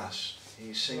Sanatan Das,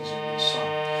 he sings in this song,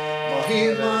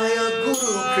 Mahimaya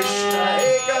Guru Krishna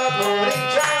Eka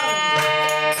Bharijam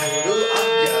Guru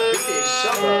Agya Vite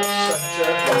Sabha Satya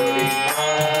Gauri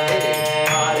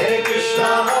Hare Krishna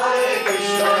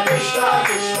Krishna Krishna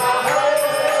Hare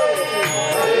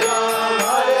Hare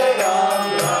Ram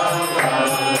Ram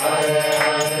Hare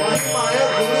Mahimaya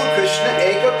Guru Krishna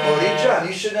Eka Bharijam.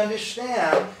 You should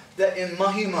understand that in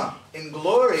Mahima, in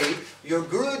glory, your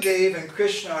Gurudev and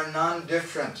Krishna are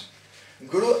non-different.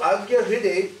 Guru Agya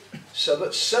Hriday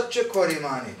Sabat Satya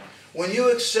Korimani. When you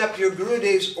accept your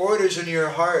Gurudev's orders in your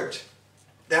heart,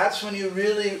 that's when you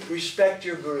really respect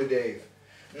your Gurudev.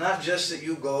 Not just that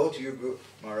you go to your Guru,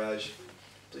 Maharaj,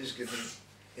 please give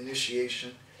me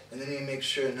initiation, and then you make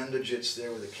sure Ananda Jit's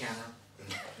there with a camera,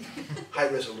 high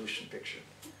resolution picture.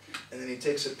 And then he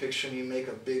takes a picture and you make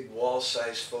a big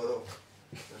wall-sized photo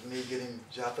of me getting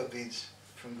japa beads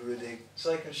from Gurudev,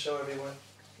 so I can show everyone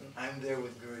I'm there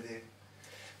with Gurudev.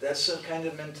 That's some kind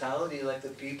of mentality like the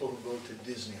people who go to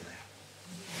Disneyland.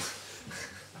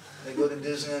 They go to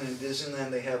Disneyland, and in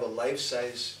Disneyland they have a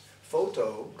life-size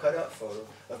photo, cut-out photo,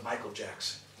 of Michael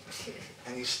Jackson.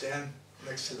 And you stand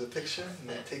next to the picture, and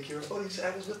they take your photo, and say,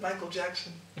 I was with Michael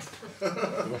Jackson.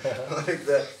 Like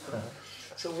that.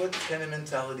 So what kind of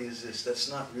mentality is this? That's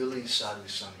not really sadhu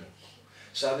sangha.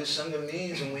 Sadhu Sangha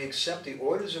means when we accept the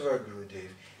orders of our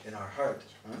Gurudev in our heart,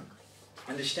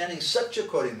 understanding Satya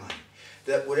Korimani,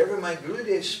 that whatever my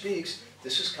Gurudev speaks,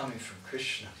 this is coming from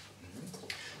Krishna.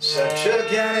 Satya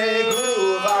Gyane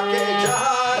Guru Vake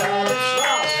Jahara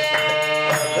Vishwas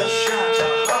Vishata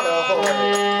Hara Hore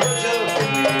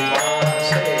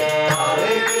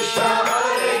Hare Krishna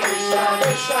Hare Krishna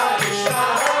Krishna Krishna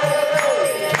Hare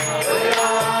Hare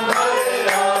Ram Hare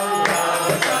Ram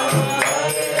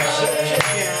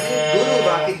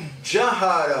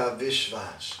Jahara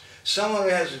Vishwas. Someone who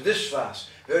has Vishwas,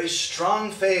 very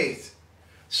strong faith.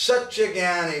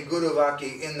 Satyajnani Guru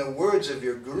Vaki, in the words of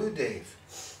your Gurudev.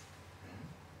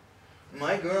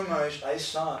 My Guru Maharaj, I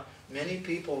saw many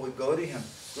people would go to him.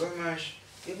 Guru Maharaj,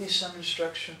 give me some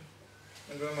instruction.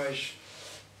 And Guru Maharaj,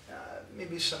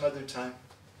 maybe some other time,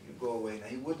 you go away. Now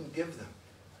he wouldn't give them.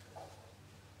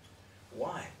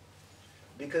 Why?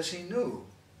 Because he knew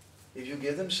if you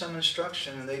give them some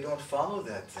instruction and they don't follow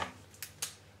that thing,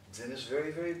 then it's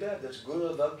very, very bad. That's Guru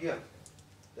Avagya.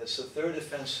 That's the third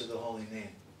offense to the holy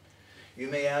name. You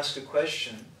may ask a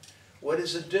question, what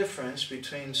is the difference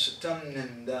between Satam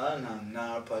Ninda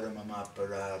Namna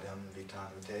Paramamaparadam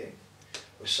Vitanute,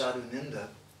 or Sadhu Ninda,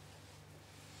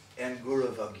 and Guru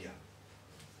Avagya?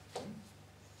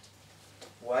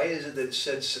 Why is it that it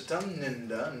said Satam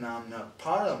Ninda Namna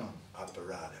Paramam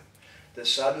Aparadam? The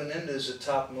Sadhu Ninda is the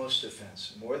topmost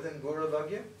offense, more than Guru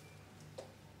Vagya?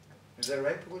 Is that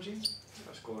right, Prabhuji?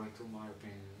 According to my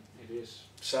opinion, it is.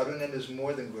 Sadhu Ninda is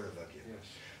more than Guru Vagya. Yes.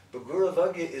 But Guru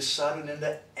Vagya is Sadhu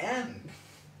Ninda and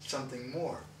something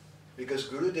more. Because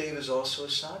Guru Dev is also a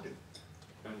sadhu.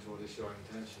 Depends what is your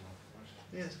intention, of course.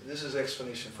 Yes, this is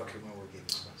explanation Fakir Mawar gave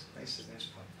us once. Nice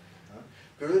point.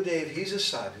 Guru Dev, he's a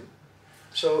sadhu.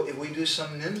 So if we do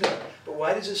some ninda, but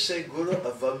why does it say Guru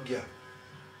Avagya?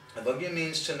 Avagya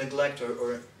means to neglect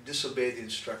or disobey the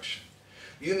instruction.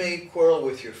 You may quarrel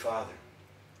with your father.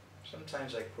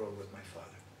 Sometimes I quarrel with my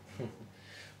father.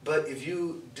 But if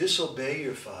you disobey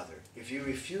your father, if you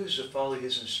refuse to follow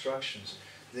his instructions,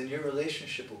 then your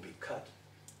relationship will be cut.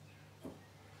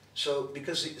 So,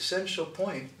 because the essential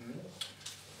point,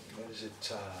 what is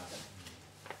it?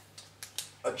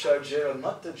 Acharjara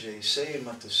Mataje Se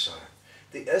Matasar.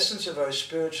 The essence of our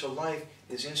spiritual life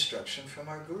is instruction from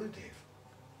our Gurudev.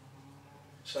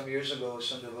 Some years ago,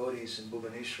 some devotees in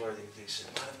Bhubaneswar, they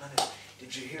said, Madhavananda,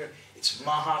 did you hear? It's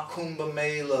Mahakumbha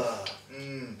Mela,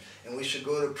 and we should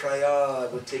go to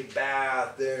Prayag, we'll take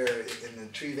bath there in the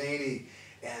Triveni,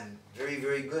 and very,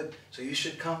 very good. So you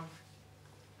should come.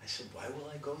 I said, why will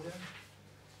I go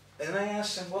there? And I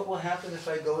asked him, what will happen if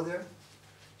I go there?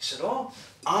 He said, oh,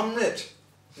 Amrit,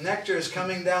 nectar is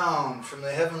coming down from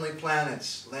the heavenly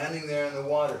planets, landing there in the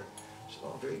water. I said,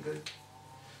 oh, very good.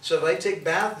 So if I take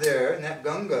bath there in that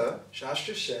Ganga,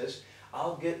 Shastra says,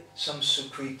 I'll get some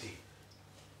Sukriti.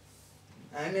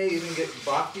 I may even get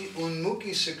Bhakti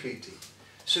Unmukhi Sukriti.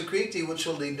 Sukriti which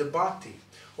will lead to Bhakti.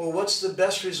 Well, what's the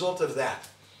best result of that?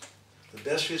 The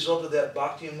best result of that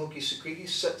Bhakti Unmukhi Sukriti,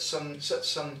 set some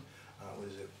what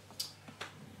is it?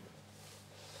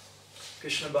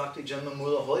 Krishna Bhakti Janma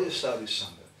Mula Hoya Sadhu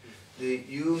Sangha.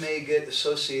 You may get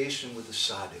association with the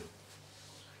sadhu.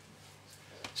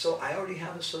 So I already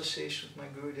have association with my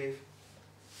Gurudev.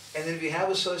 And then if you have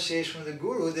association with the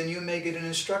Guru, then you may get an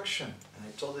instruction. And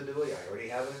I told the devotee, I already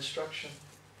have an instruction.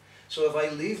 So if I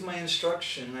leave my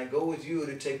instruction and I go with you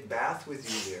to take bath with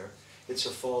you there, it's a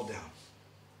fall down.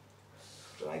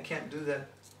 So I can't do that.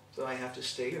 So I have to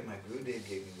stay here. My Gurudev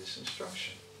gave me this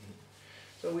instruction.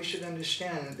 So we should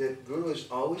understand that Guru is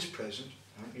always present.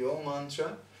 Yo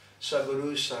mantra,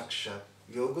 Saguru Sakshat,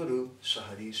 Yo Guru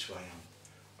Sahari Swayam.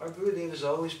 Our Gurudev is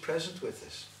always present with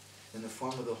us in the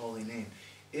form of the holy name,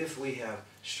 if we have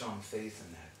strong faith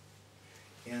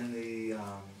in that. In the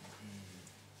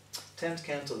 10th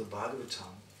canto of the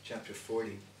Bhagavatam, chapter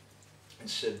 40, it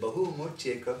said, Bahu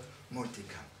Murtyeka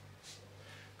Murtikam.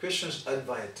 Krishna's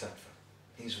Advaya Tattva.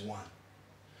 He's one.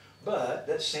 But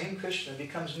that same Krishna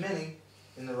becomes many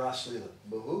in the Ras Lila.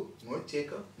 Bahu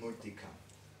Murtyeka Murtikam.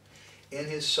 In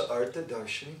his Sa'artha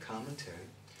Darshani commentary,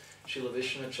 Srila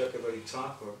Vishnu Chakravarti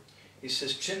Thakur, he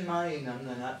says, Chinmayinam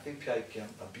nanatvi pyaikyam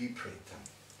abhipretam.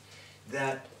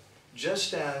 That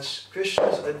just as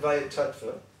Krishna's Advaya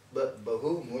Tattva, but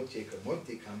Bahu Murtyeka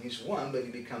Murtikam, he's one, but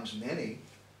he becomes many.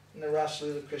 In the Ras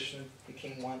Lila, Krishna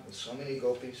became one with so many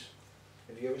gopis.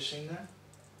 Have you ever seen that?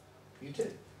 You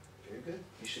did. Very good.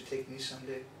 You should take me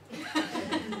someday.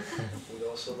 We'd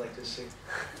also like to sing.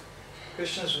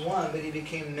 Krishna's one, but he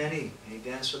became many, and he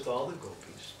danced with all the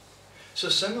gopis. So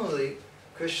similarly,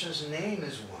 Krishna's name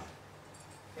is one.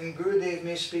 And Gurudev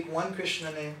may speak one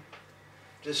Krishna name,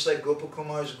 just like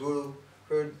Gopakumar's Guru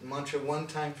heard mantra one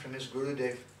time from his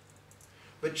Gurudev.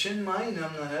 But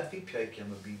Chinmayinam nanatvi pyaikyam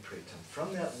abhipretam.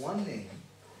 From that one name,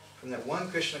 from that one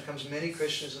Krishna comes many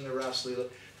Krishnas in the Ras Lila.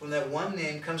 From that one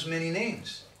name comes many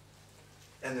names.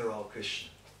 And they're all Krishna.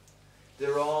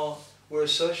 We're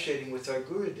associating with our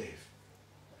Gurudev.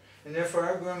 And therefore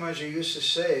our Guru Maharaj used to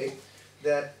say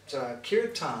that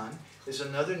Kirtan is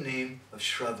another name of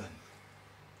Shravan.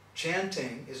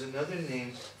 Chanting is another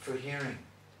name for hearing.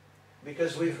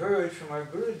 Because we've heard from our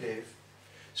Gurudev.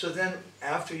 So then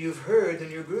after you've heard, then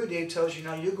your Gurudev tells you,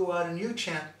 now you go out and you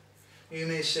chant. You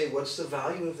may say, what's the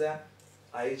value of that?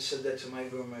 I said that to my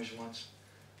Guru Maharaj once.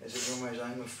 I said, Guru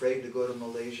Maharaj, I'm afraid to go to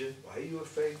Malaysia. Why are you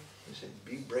afraid? He said,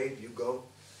 be brave, you go.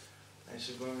 I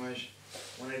said, Guru Maharaj,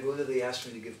 when I go there, they ask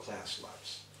me to give class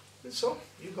lots. And so,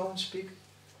 you go and speak.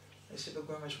 I said, but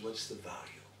Guru Maharaj, what's the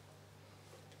value?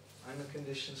 I'm a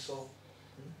conditioned soul.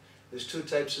 There's two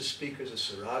types of speakers, a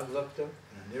Sarag Vakta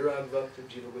and a Nirag Vakta.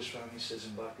 Jiva Goswami says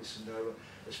in Bhakti Sundara,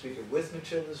 a speaker with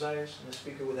material desires and a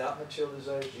speaker without material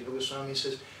desires. Jiva Goswami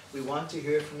says, we want to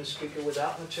hear from a speaker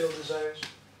without material desires.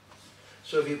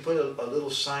 So if you put a little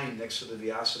sign next to the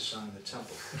Vyasa sign in the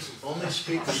temple, only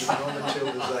speakers with no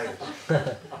material desires.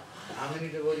 How many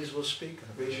devotees will speak?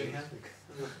 Raise your hand.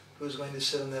 Who's going to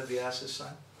sit on that Vyasa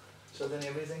sign? So then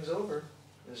everything's over.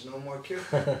 There's no more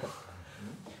kirtan.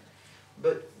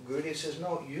 But Gurudev says,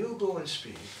 no, you go and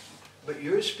speak. But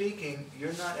you're speaking,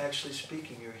 you're not actually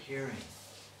speaking, you're hearing.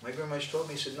 My Guru Maharaj told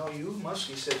me, he said, no, you must.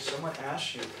 He said, someone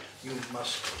asks you, you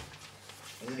must go.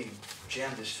 And then he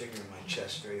jammed his finger in my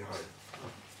chest very hard.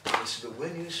 He said, but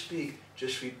when you speak,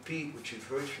 just repeat what you've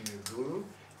heard from your Guru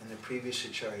and the previous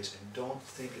acharyas, and don't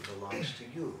think it belongs to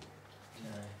you.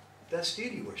 That's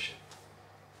deity worship.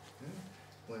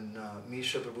 When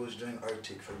Misha Prabhu was doing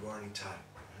Artik for Gaurani Thai,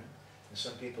 and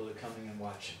some people are coming and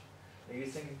watching, and you're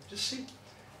thinking, just see,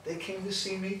 they came to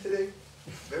see me today.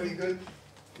 Very good.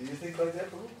 Do you think like that,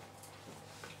 Prabhu?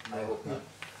 I hope not.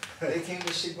 They came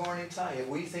to see Gaurani Thai. If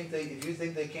you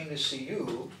think they came to see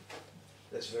you,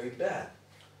 that's very bad.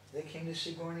 They came to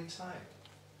see Gaurani Thai.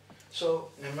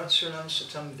 So, Namatsranam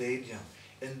Satam Vedyam.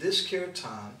 In this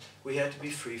kirtan, we have to be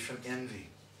free from envy.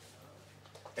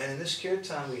 And in this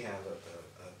kirtan, we have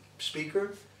a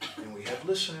speaker, and we have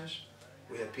listeners.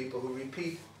 We have people who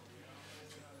repeat.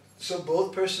 So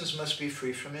both persons must be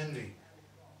free from envy.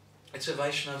 It's a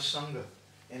Vaishnava Sangha.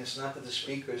 And it's not that the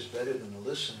speaker is better than the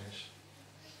listeners.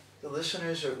 The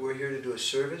listeners we're here to do a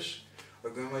service. Or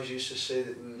Guru Maharaj used to say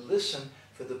that we listen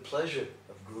for the pleasure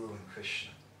of Guru and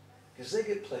Krishna. Because they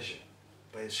get pleasure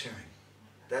by his hearing.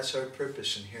 That's our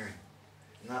purpose in hearing.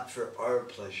 Not for our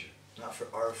pleasure. Not for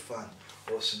our fun.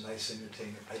 Oh, it's a nice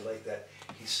entertainer. I like that.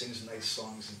 He sings nice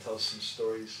songs and tells some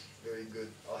stories. Very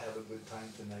good. I'll have a good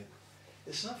time tonight.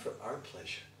 It's not for our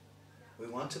pleasure. We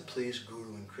want to please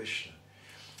Guru and Krishna.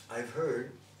 I've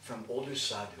heard from older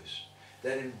sadhus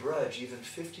that in Braj, even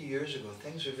 50 years ago,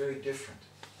 things are very different.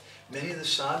 Many of the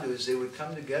sadhus, they would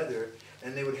come together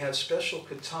and they would have special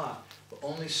katha, but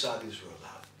only sadhus were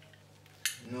allowed.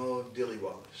 No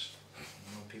Dilliwalas,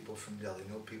 no people from Delhi,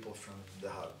 no people from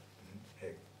Dahab,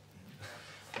 Hague.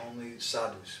 Only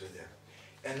sadhus were there.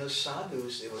 And those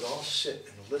sadhus, they would all sit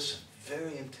and listen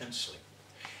very intensely.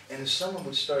 And if someone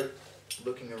would start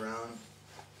looking around,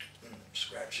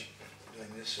 scratching, doing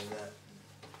this or that,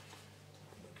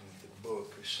 looking at the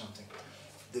book or something,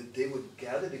 they would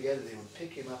gather together, they would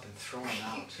pick him up and throw him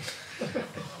out.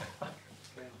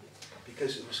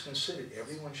 Because it was considered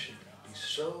everyone should be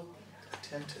so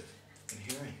attentive in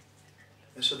hearing.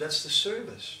 And so that's the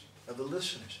service of the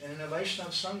listeners. And in a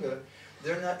Vaishnava Sangha,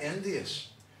 they're not envious.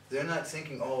 They're not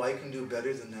thinking, oh, I can do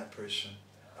better than that person.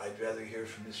 I'd rather hear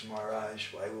from this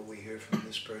Maharaj. Why will we hear from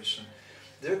this person?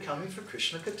 They're coming for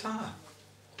Krishna Katha.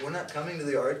 We're not coming to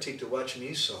the Artik to watch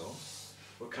Miso.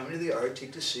 We're coming to the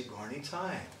Artik to see Gaurani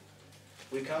Thai.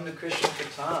 We come to Krishna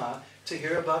Katha to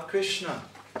hear about Krishna,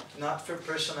 not for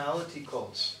personality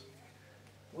cults.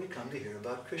 We come to hear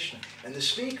about Krishna. And the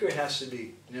speaker has to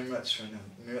be Nimratsranam,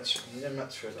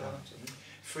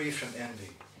 free from envy.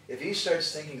 If he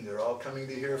starts thinking they're all coming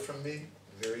to hear from me,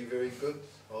 very, very good,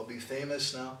 I'll be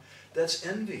famous now, that's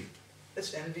envy.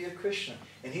 That's envy of Krishna.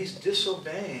 And he's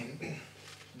disobeying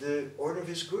the order of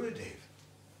his Gurudev.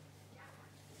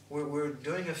 We're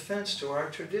doing offense to our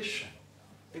tradition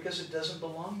because it doesn't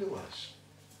belong to us.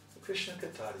 The Krishna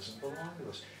Katha doesn't belong to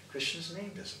us. Krishna's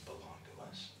name doesn't belong to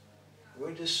us.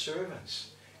 We're just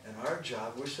servants. And our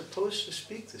job, we're supposed to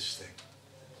speak this thing.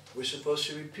 We're supposed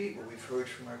to repeat what we've heard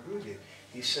from our Gurudev.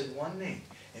 He said one name,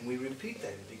 and we repeat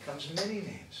that. It becomes many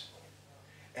names.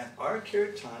 And our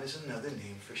kirtan is another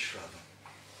name for Shravan.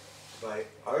 By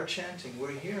our chanting,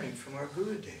 we're hearing from our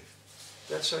Gurudev.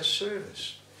 That's our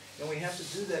service. And we have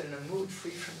to do that in a mood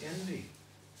free from envy.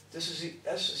 This is the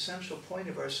essential point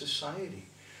of our society.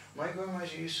 My Guru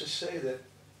Maharaj used to say that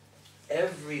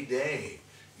every day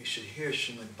you should hear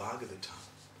Srimad Bhagavatam.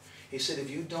 He said if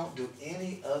you don't do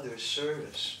any other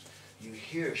service, you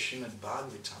hear Srimad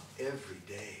Bhagavatam every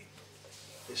day.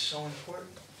 It's so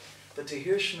important. But to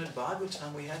hear Srimad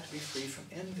Bhagavatam, we have to be free from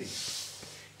envy.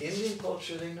 Indian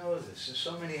culture, they know this. In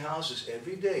so many houses,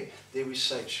 every day, they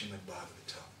recite Srimad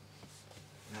Bhagavatam.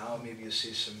 Now maybe you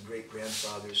see some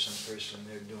great-grandfather, some person,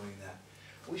 they're doing that.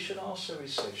 We should also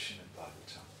recite Srimad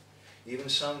Bhagavatam. Even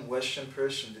some Western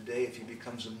person today, if he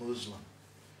becomes a Muslim,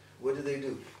 what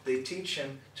do? They teach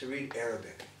him to read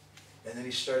Arabic. And then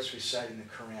he starts reciting the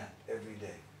Quran every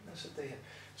day. That's what they have.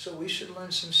 So we should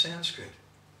learn some Sanskrit.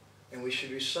 And we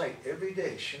should recite every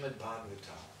day Srimad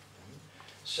Bhagavatam.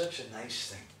 Such a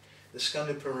nice thing. The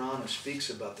Skanda Purana speaks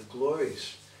about the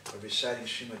glories of reciting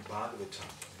Srimad Bhagavatam.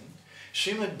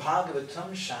 Srimad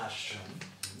Bhagavatam Shastram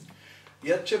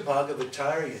Yatcha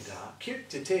Bhagavatar Yada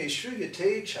Kirtate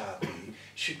Shriyate Chapi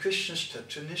Shri Krishna's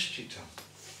Tatra Nishchitam.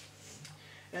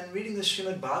 And reading the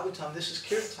Srimad Bhagavatam, this is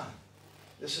Kirtan.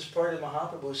 This is part of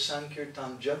Mahaprabhu's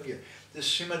Sankirtan Yajna. This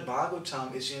Srimad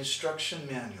Bhagavatam is the instruction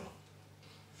manual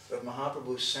of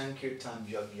Mahaprabhu's Sankirtan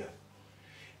Yajna.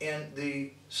 And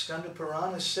the Skanda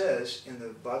Purana says in the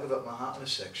Bhagavad Mahatma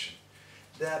section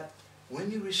that when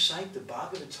you recite the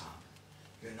Bhagavatam,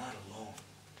 you're not alone.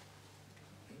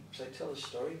 Should I tell a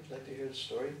story? Would you like to hear the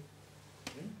story?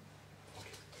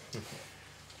 Okay.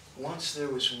 Once there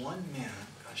was one man,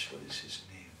 gosh, what is his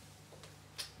name?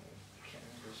 I can't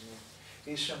remember his name.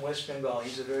 He's from West Bengal.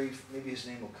 He's a very, maybe his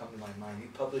name will come to my mind. He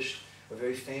published a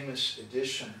very famous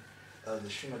edition of the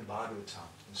Srimad Bhagavatam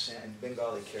in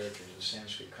Bengali characters, the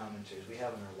Sanskrit commentaries. We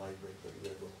have in our library very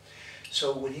regularly.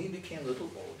 So when he became a little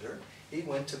older, he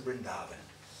went to Vrindavan.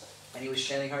 And he was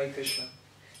chanting Hare Krishna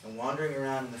and wandering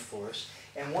around in the forest.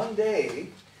 And one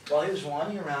day, while he was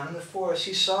wandering around in the forest,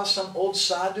 he saw some old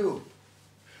sadhu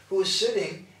who was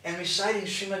sitting and reciting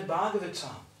Srimad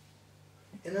Bhagavatam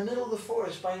in the middle of the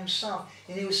forest by himself.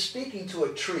 And he was speaking to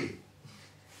a tree.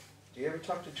 Do you ever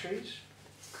talk to trees?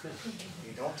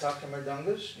 You don't talk to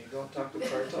mridangas, you don't talk to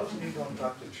kartals, and you don't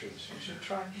talk to trees. You should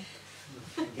try.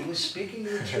 He was speaking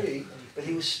to a tree, but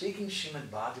he was speaking Srimad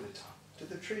Bhagavatam to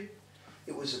the tree.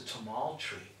 It was a tamal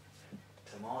tree.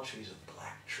 Tamal tree is a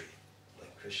black tree,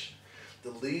 like Krishna. The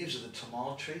leaves of the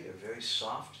tamal tree are very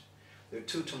soft. There are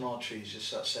two tamal trees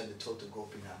just outside the Tota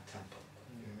Gopinath temple.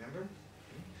 You remember?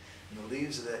 And the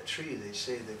leaves of that tree, they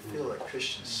say they feel like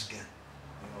Krishna's skin.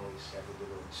 You always have a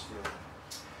little feel.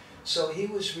 So he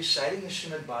was reciting the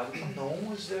Srimad Bhagavatam, no one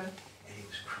was there, and he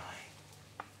was crying.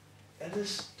 And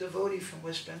this devotee from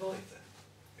West Bengal like that,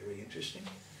 very interesting.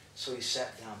 So he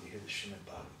sat down to hear the Srimad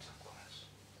Bhagavatam class.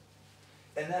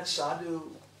 And that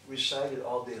sadhu recited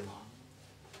all day long.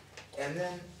 And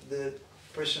then the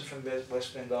person from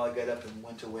West Bengal got up and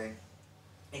went away.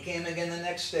 He came again the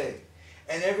next day.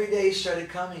 And every day he started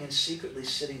coming and secretly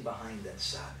sitting behind that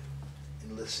sadhu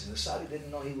and listening. The sadhu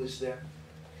didn't know he was there.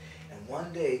 And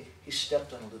one day he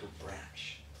stepped on a little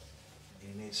branch and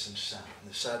he made some sound.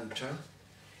 And the sadhu turned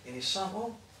and he saw him,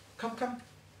 oh, come,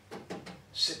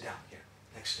 sit down here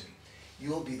next to me.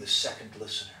 You'll be the second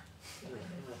listener.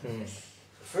 The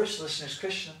first listener is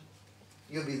Krishna.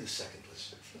 You'll be the second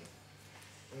listener.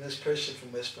 And this person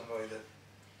from West Bengal,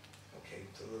 okay,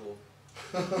 it's a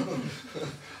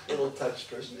little touched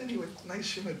person. Anyway,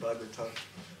 nice Srimad Bhagavatam.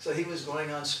 So he was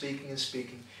going on speaking and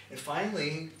speaking. And finally,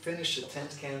 he finished the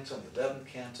 10th canto, and the 11th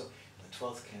canto, and the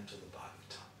 12th canto of the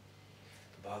Bhagavatam.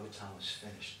 The Bhagavatam was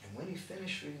finished. And when he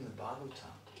finished reading the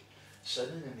Bhagavatam,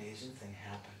 suddenly an amazing thing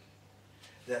happened.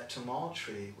 That tamal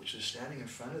tree, which was standing in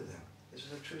front of them, this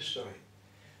is a true story,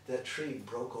 that tree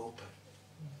broke open.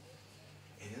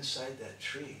 And inside that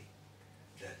tree,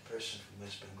 that person from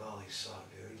West Bengal, he saw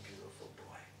a very beautiful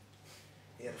boy.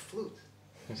 He had a flute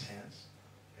in his hands,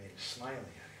 and he was smiling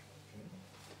at him.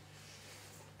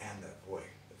 And the boy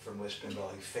from West Bengal,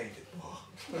 he fainted. Oh.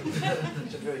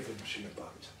 It's a very good Srimad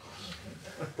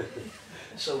Bhagavatam.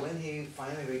 So when he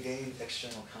finally regained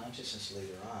external consciousness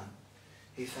later on,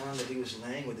 he found that he was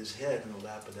laying with his head in the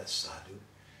lap of that sadhu,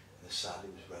 and the sadhu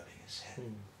was rubbing his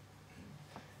head.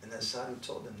 And that sadhu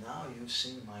told him, now you've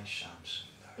seen my Sham Sundar.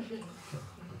 He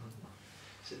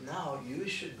said, now you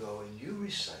should go and you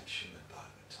recite Srimad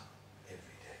Bhagavatam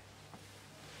every day.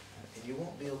 And you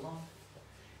won't be alone.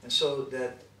 And so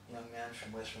that young man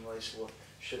from West Bengal said, well,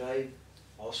 should I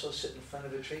also sit in front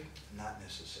of a tree? Not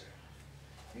necessary.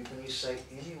 You can recite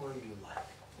anywhere you like.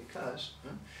 Because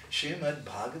Srimad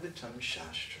Bhagavatam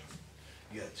Shastram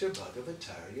Yatra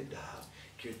Bhagavatar Yada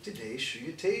Kirtide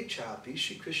Shriyate Chapi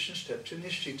Shri Krishna Stepcha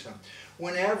Nishchitam.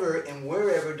 Whenever and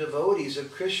wherever devotees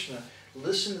of Krishna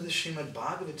listen to the Srimad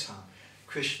Bhagavatam,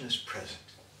 Krishna is present.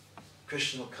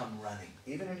 Krishna will come running.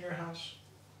 Even in your house,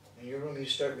 in your room, you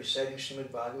start reciting Srimad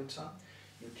Bhagavatam,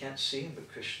 you can't see him,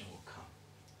 but Krishna will come.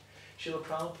 Srila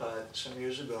Prabhupada, some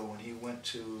years ago, when he went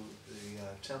to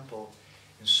the temple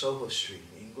in Soho Street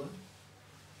in England,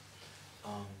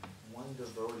 one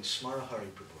devotee,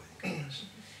 Smarahari Prabhu, I think it was,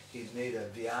 he'd made a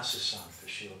Vyasa-san for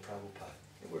Srila Prabhupada.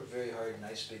 They worked very hard,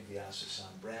 nice big Vyasa-san,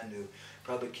 brand new.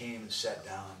 Prabhupada came and sat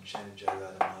down, chanted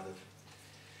Jayarada Madhav,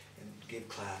 and gave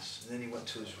class. And then he went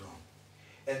to his room.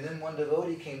 And then one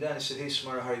devotee came down and said, hey,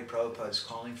 Smarahari, Prabhupada's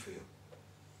calling for you.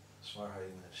 Smarahari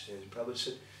went upstairs. And Prabhupada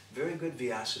said, very good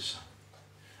Vyasa-san.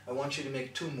 I want you to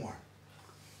make 2 more.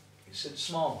 He said,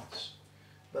 small ones,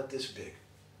 about this big.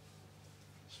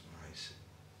 Smarahari said,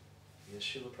 yes,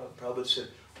 Srila Prabhupada. Prabhupada said,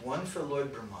 1 for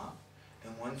Lord Brahma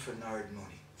and 1 for Narad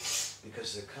Muni,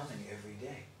 because they're coming every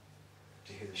day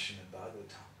to hear the Srimad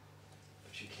Bhagavatam,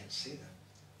 but you can't see them.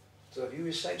 So if you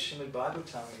recite Srimad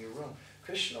Bhagavatam in your room,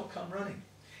 Krishna will come running,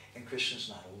 and Krishna's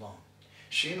not alone.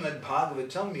 Srimad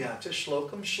Bhagavatam yata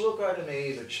shlokam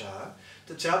shlokardameva cha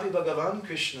tatapi bhagavan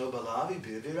Krishna balavi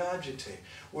virajate.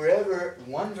 Wherever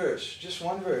one verse, just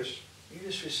one verse, you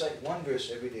just recite one verse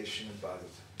every day of Srimad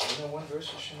Bhagavatam. You know one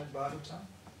verse of Srimad Bhagavatam?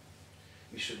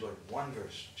 You should learn one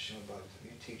verse of Srimad Bhagavatam.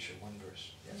 You teacher, one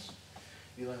verse. Yes?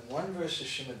 You learn one verse of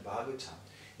Srimad Bhagavatam.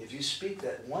 If you speak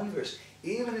that one verse,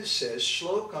 even it says,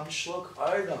 Shlokam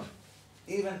Shlokardam,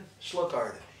 even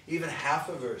Shlokarda, even half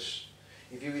a verse.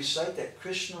 If you recite that,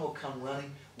 Krishna will come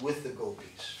running with the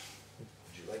gopis.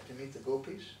 Would you like to meet the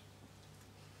gopis?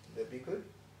 Would that be good?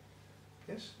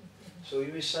 Yes? So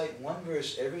you recite one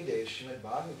verse every day of Srimad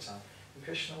Bhagavatam, and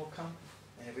Krishna will come,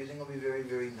 and everything will be very,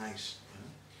 very nice.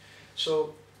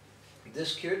 So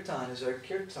this kirtan is our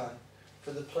kirtan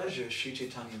for the pleasure of Sri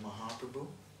Chaitanya Mahaprabhu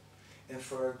and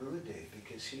for our Gurudev,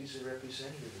 because he's the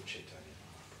representative of Chaitanya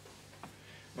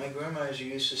Mahaprabhu. My Guru Maharaj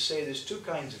used to say there's two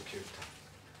kinds of kirtan.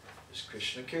 There's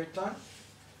Krishna kirtan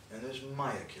and there's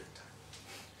Maya kirtan.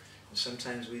 And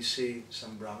sometimes we see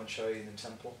some brahmachari in the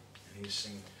temple and he's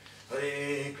singing,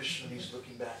 Hare Krishna, and he's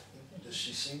looking back. Does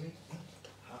she see me?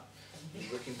 Huh?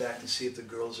 He's looking back to see if the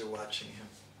girls are watching him.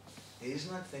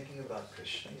 He's not thinking about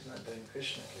Krishna. He's not doing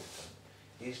Krishna kirtan.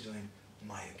 He's doing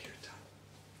Maya kirtan.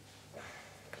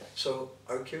 So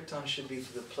our kirtan should be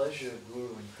for the pleasure of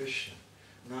Guru and Krishna,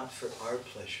 not for our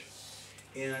pleasure.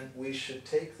 And we should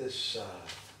take this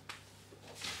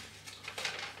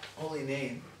holy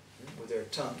name with our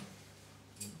tongue.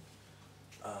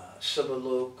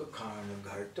 Sabaloka karna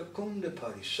gharta kunda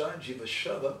parisa jiva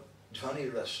shava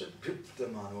dhvani rasa dripta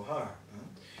manohar.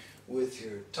 With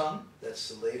your tongue, that's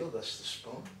the ladle, that's the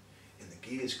spoon, and the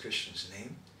ghee is Krishna's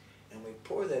name, and we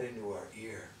pour that into our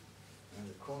ear, and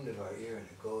the kund of our ear, and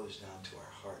it goes down to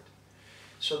our heart.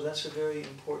 So that's a very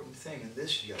important thing in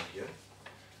this yajna.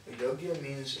 A yajna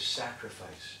means a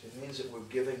sacrifice. It means that we're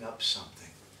giving up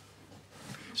something.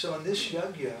 So in this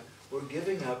yajna, we're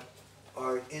giving up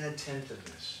our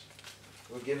inattentiveness.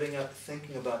 We're giving up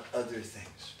thinking about other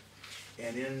things.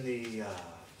 And in the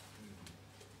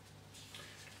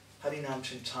Harinam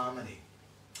Chintamani,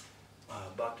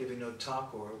 Bhaktivinoda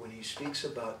Thakur, when he speaks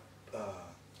about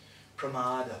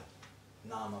pramada,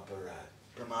 Nama-prema.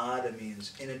 Pramada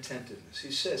means inattentiveness.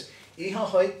 He says, Iha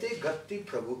hoite gati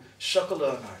prabhu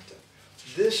sakala anartha.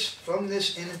 From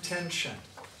this inattention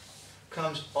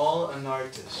comes all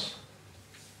anarthas.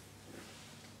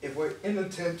 If we're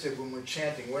inattentive when we're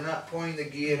chanting, we're not pouring the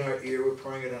ghee in our ear, we're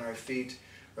pouring it on our feet,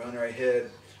 or on our head,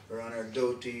 or on our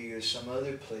dhoti, or some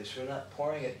other place. We're not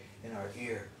pouring it in our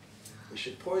ear. We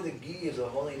should pour the ghee of the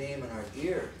holy name in our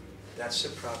ear. That's the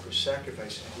proper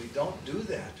sacrifice. If we don't do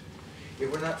that,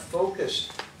 if we're not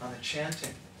focused on the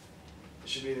chanting, it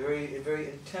should be a very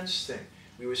intense thing.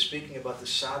 We were speaking about the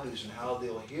sadhus and how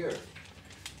they'll hear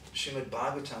Srimad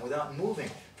Bhagavatam without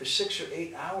moving for 6 or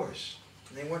 8 hours.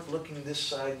 And they weren't looking this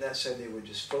side and that side, they were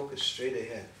just focused straight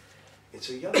ahead. It's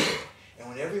a yajna. And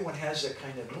when everyone has that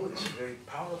kind of mood, it's a very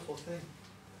powerful thing.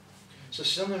 So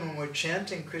similarly, when we're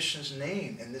chanting Krishna's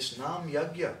name in this Nam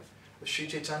Yajna of Sri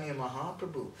Chaitanya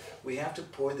Mahaprabhu, we have to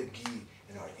pour the ghee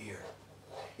in our ear.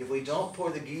 If we don't pour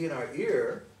the ghee in our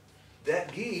ear,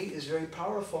 that ghee is very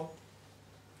powerful.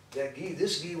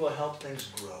 This ghee will help things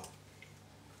grow.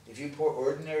 If you pour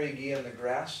ordinary ghee on the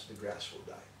grass will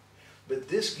die. But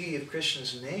this ghee of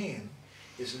Krishna's name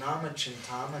is Nama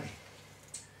Chintamani.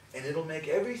 And it'll make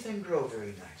everything grow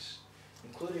very nice,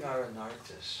 including our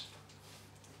anarthas.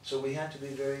 So we have to be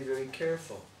very, very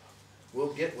careful.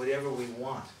 We'll get whatever we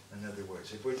want, in other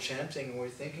words. If we're chanting and we're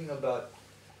thinking about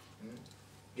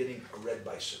getting a red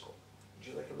bicycle. Would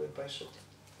you like a red bicycle?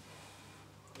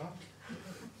 No?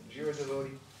 You're a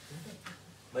devotee.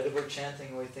 But if we're chanting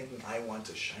and we're thinking, I want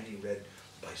a shiny red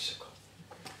bicycle,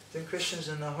 then Krishna's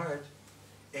in the heart,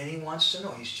 and he wants to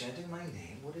know. He's chanting my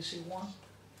name. What does he want?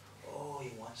 Oh,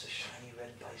 he wants a shiny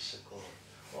red bicycle.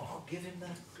 Oh, I'll give him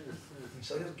that.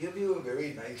 So he'll give you a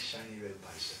very nice shiny red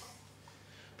bicycle.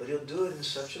 But he'll do it in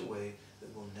such a way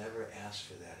that we'll never ask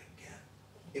for that again,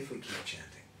 if we keep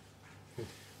chanting.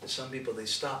 But some people, they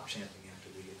stop chanting after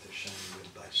they get their shiny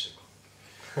red bicycle.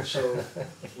 So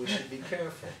we should be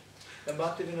careful. And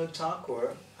Bhaktivinoda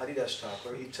Thakur, Haridas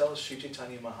Thakur, he tells Sri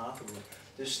Chaitanya Mahaprabhu,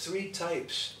 there's 3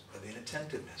 types of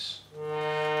inattentiveness.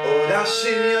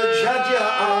 Odasinya jajya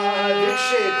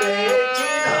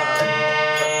vikshepetina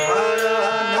chakara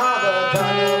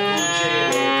navadana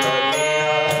bhujero pravina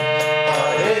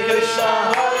Hare Krishna,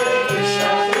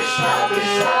 Krishna Krishna,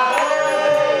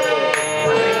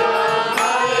 Hare Ram,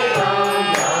 Hare Ram,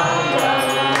 Ram Ram,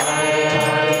 Hare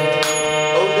Hare.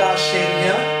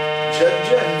 Odasinya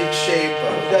jajya and vikshepa.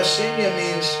 Odasinya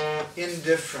means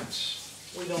indifference.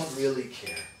 We don't really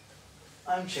care.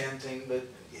 I'm chanting, but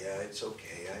yeah, it's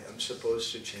okay. I'm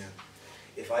supposed to chant.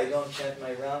 If I don't chant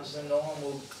my rounds, then no one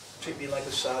will treat me like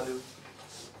a sadhu.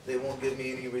 They won't give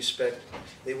me any respect.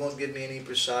 They won't give me any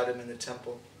prasadam in the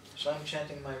temple. So I'm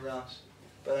chanting my rounds,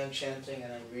 but I'm chanting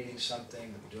and I'm reading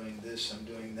something, I'm doing this, I'm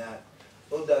doing that.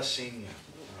 Udasinya.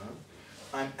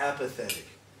 I'm apathetic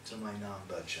to my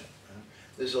nam-bhajan.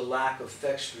 There's a lack of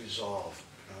fixed resolve.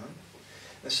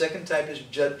 The second type is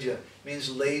jadya,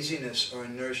 means laziness or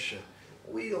inertia.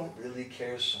 We don't really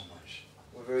care so much.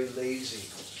 We're very lazy.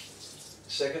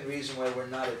 The second reason why we're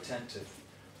not attentive.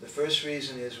 The first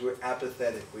reason is we're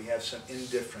apathetic. We have some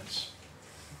indifference.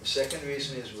 The second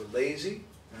reason is we're lazy.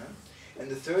 And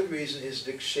the third reason is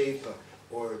dikshepa,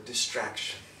 or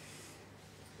distraction.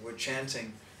 We're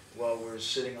chanting while we're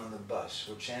sitting on the bus.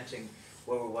 We're chanting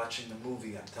while we're watching the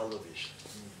movie on television.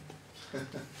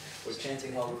 We're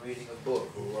chanting while we're reading a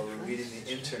book or while we're reading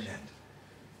the internet.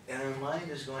 And our mind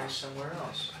is going somewhere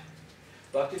else.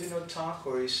 Bhaktivinoda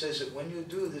Thakur, he says that when you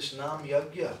do this Nam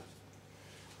Yajna,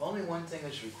 only one thing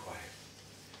is required.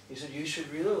 He said you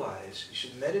should realize, you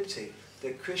should meditate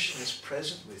that Krishna is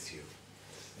present with you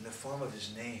in the form of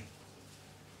his name.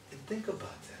 And think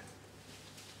about that.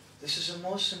 This is the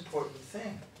most important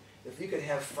thing. If you could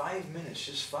have 5 minutes,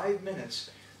 just 5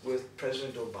 minutes with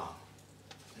President Obama,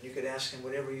 and you could ask him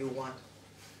whatever you want,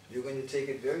 you're going to take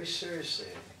it very seriously, I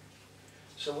think.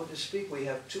 So what to speak, we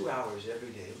have 2 hours every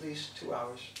day, at least 2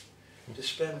 hours, to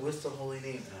spend with the holy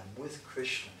name, and I'm with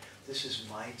Krishna. This is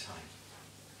my time.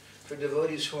 For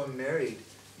devotees who are married,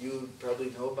 you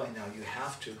probably know by now, you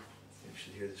have to, you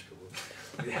should hear this, Prabhu,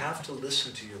 you have to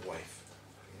listen to your wife.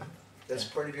 That's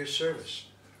part of your service.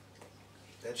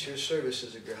 That's your service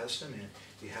as a grihastha man.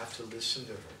 You have to listen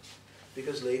to her.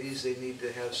 Because ladies, they need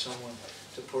to have someone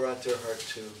to pour out their heart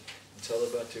to and tell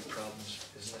about their problems.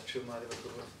 Isn't that true,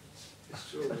 Madhavananda? It's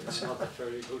true, but it's not a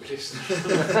very good listener.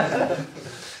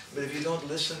 But if you don't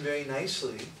listen very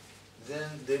nicely,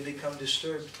 then they become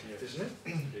disturbed, yes. isn't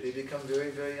it? They become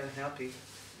very, very unhappy.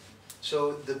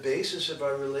 So the basis of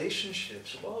our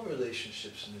relationships, of all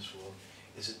relationships in this world,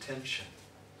 is attention.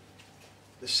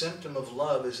 The symptom of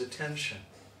love is attention.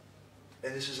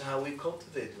 And this is how we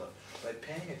cultivate love, by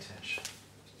paying attention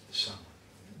to someone.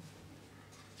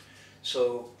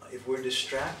 So if we're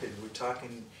distracted, we're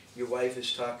talking, your wife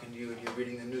is talking to you and you're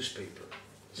reading the newspaper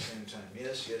at the same time.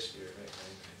 Yes, yes, dear, right.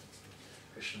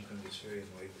 Krishna gets very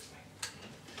annoyed with me.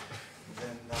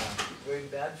 Then very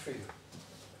bad for you.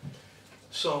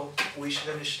 So we should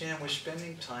understand we're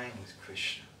spending time with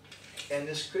Krishna. And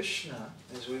this Krishna,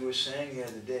 as we were saying the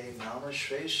other day, Nama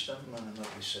Shreshtam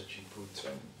Manamapi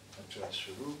Sachiputram Atra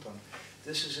Swarupam.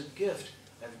 This is a gift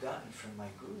I've gotten from my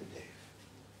Gurudev.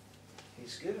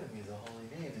 He's given me the holy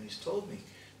name and he's told me,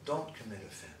 don't commit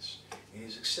offense. And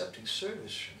he's accepting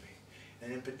service from me.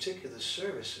 And in particular, the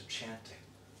service of chanting.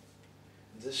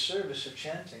 This service of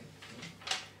chanting,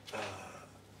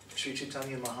 Sri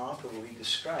Chaitanya Mahaprabhu, he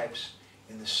describes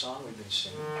in the song we've been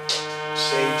singing.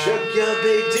 Say Jagya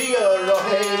Bediya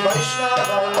Rohe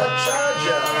Vaishnava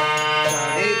Acharya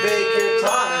Jani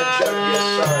Bekirtana Jagya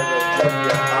Sarva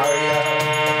Jagya Arya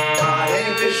Hare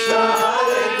Krishna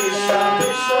Krishna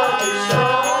Krishna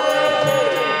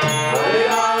Hare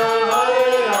Ram Hare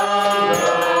Ram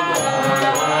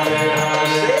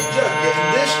Say Jagya, in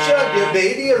this Jagya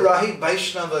Bediya Rohe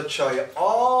Vaishnava Acharya,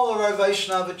 all of our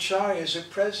Vaishnava Acharyas are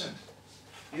present.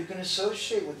 You can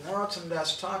associate with Narottam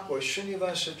Das Thakur,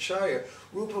 Srinivasa Acharya,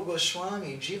 Rupa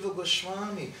Goswami, Jiva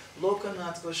Goswami,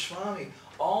 Lokanath Goswami.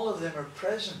 All of them are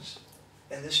present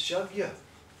in this Jagya.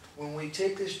 When we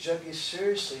take this Jagya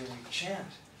seriously and we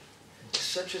chant, it's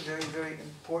such a very, very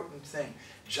important thing.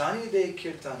 Jani De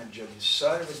Kirtana Jagya,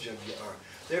 Sarva Jagya Ar.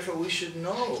 Therefore we should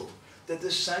know that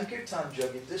this Sankirtan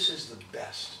Jagya, this is the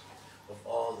best of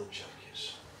all the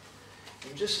Jagyas.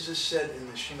 And just as is said in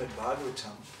the Srimad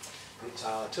Bhagavatam,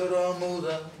 Vitatura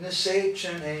mula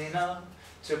nisechanena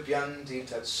tripyanti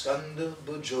tatskanda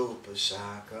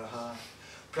bhujopasakaha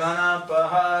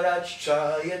pranapaharachcha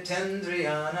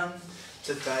yatendriyanam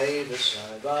tataiva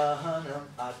sarvahanam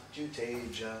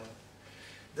atyuteja.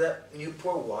 That when you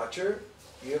pour water,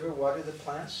 you ever water the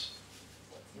plants?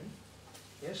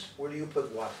 Yes? Where do you put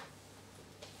water?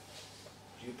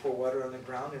 Do you pour water on the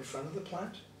ground in front of the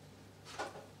plant?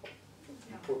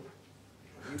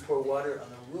 You pour water on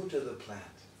the root of the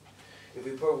plant. If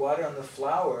we pour water on the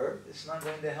flower, it's not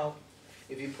going to help.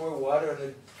 If you pour water on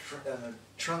the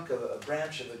trunk of a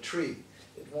branch of a tree,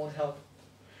 it won't help.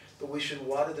 But we should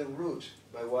water the root.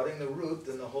 By watering the root,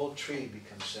 then the whole tree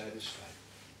becomes satisfied.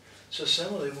 So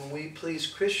similarly, when we please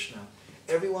Krishna,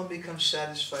 everyone becomes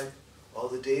satisfied. All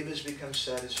the devas become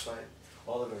satisfied.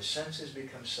 All of our senses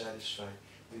become satisfied.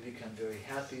 We become very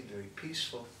happy, very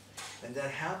peaceful. And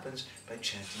that happens by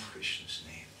chanting Krishna's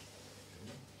name.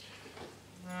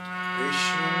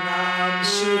 Krishna Nam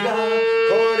Suda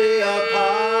Koriya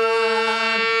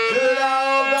Pan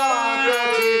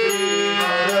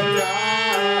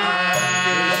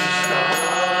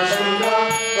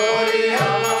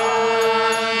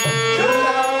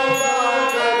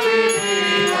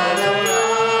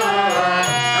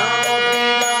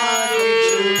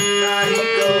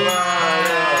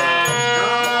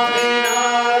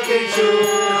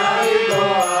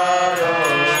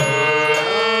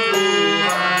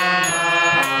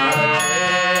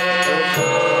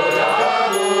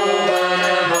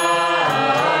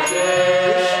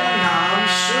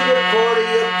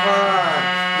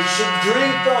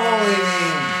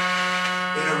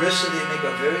Orissa they make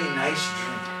a very nice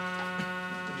drink.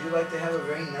 Would you like to have a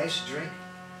very nice drink?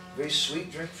 Very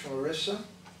sweet drink from Orissa?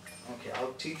 Okay,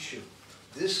 I'll teach you.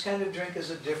 This kind of drink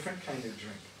is a different kind of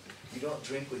drink. You don't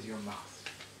drink with your mouth.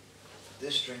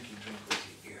 This drink you drink with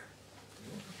your ear.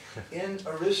 In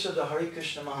Orissa, the Hare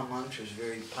Krishna Maha Mantra is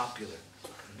very popular.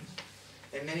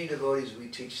 And many devotees we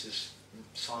teach this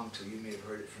song to. You may have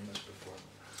heard it from us before.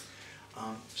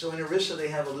 So in Orissa they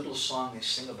have a little song they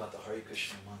sing about the Hare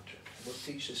Krishna Mantra. We'll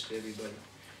teach this to everybody.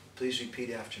 Please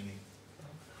repeat after me.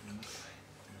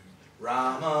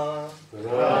 Rama,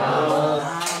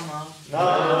 Rama, Nama,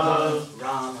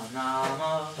 Rama,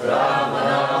 Nama, Rama,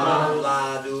 Nama,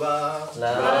 Ladua,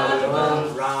 Ladua,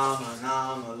 Rama,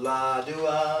 Nama,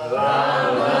 Ladua,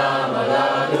 Rama, Nama,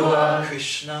 Ladua,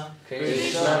 Krishna,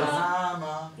 Krishna,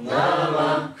 Nama,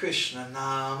 Nama, Krishna,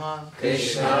 Nama,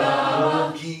 Krishna,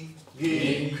 Nama, Gi,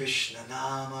 Gi, Krishna,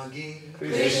 Nama, Gi,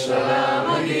 Krishna,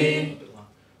 Nama, Gi,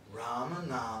 Rama,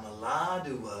 Nama,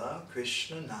 Ladua,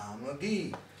 Krishna, Nama,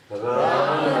 Gi.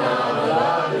 Rama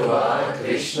Nama Ladua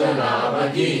Krishna Nama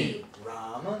Gi.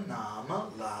 Rama Nama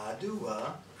Ladua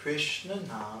Krishna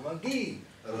Nama Gi.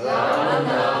 Rama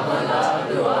Nama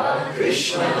Ladua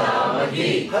Krishna Nama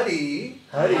Gi. Hari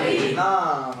Hari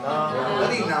Nama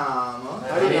Hari Nama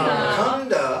Hari Nama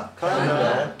Kanda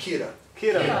Kanda Kira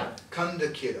Kira Kanda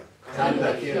Kira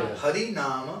Kanda Kira Hari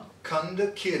Nama Kanda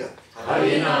Kira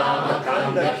Hari Nama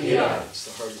Kanda Kira. It's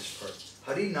the hardest part.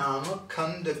 Hari Nama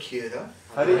Kanda Kira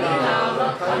Hari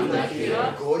Nama Kanda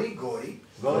Kira Gori Gori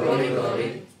Gori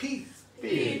Gori Pi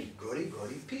Pi Gori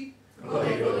Gori Pi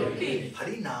Gori Gori Pi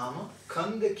Hari Nama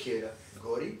Kanda Kira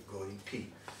Gori Gori Pi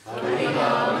Hari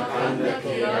Nama Kanda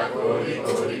Kira Gori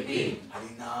Gori Pi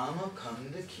Hari Nama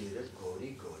Kanda Kira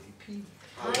Gori Gori Pi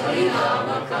Hari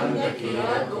Nama Kanda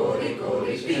Kira Gori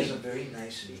Gori Pi. This has a very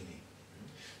nice meaning.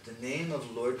 The name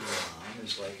of Lord Ram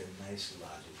is like a nice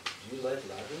laddu. Do you like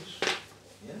laddus?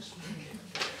 Yes?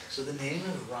 Okay. So the name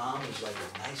of Ram is like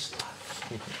a nice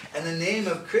laddu. And the name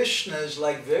of Krishna is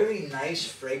like very nice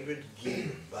fragrant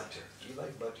ghee, butter. Do you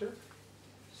like butter?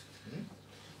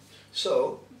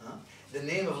 So, the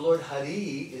name of Lord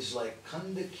Hari is like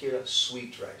Kandakira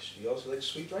sweet rice. Do you also like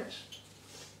sweet rice?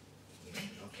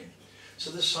 Okay.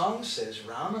 So the song says,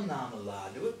 Rama Nama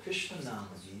Ladua, Krishna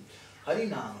Nama Ghee, Hari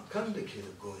Nama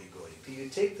Kandakira Gori Gori. You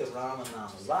take the Rama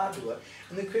Nama Ladua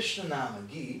and the Krishna Nama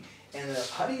Ghee and the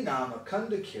Hari Nama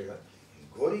Kandakira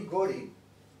and Gori Gori,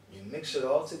 you mix it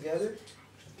all together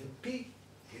and you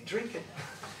drink it.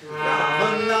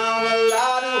 Rama Nama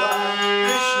Ladua,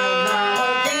 Krishna Nama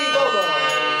Ghee, go Lord.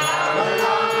 Rama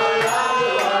Nama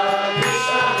Ladua,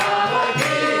 Krishna Nama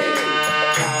Ghee.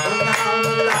 Rama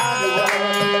Nama Ladua,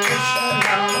 Krishna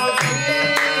Nama Ghee.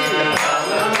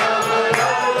 Rama Nama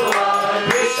Ladua,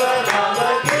 Krishna Nama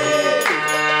Ghee.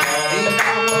 Hari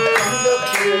Nama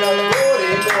Kandakira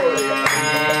Gori Gori.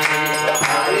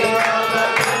 Hari Nama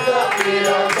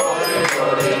Kandakira Gori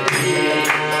Gori.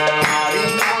 Hari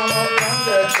Nama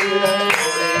Kandakira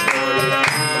Gori Gori.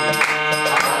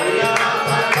 Hari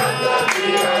Nama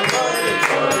Kandakira Gori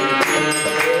Gori.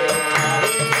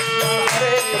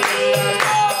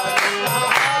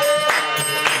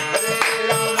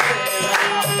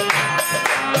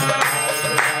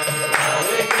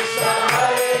 Hare Krishna,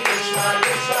 Hare Krishna,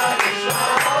 Krishna Krishna,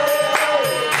 Hare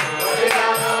Hare, Hare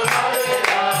Rama, Hare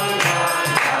Rama, Rama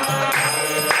Rama,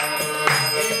 Hare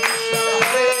Krishna,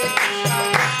 Krishna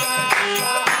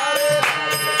Krishna, Hare Hare,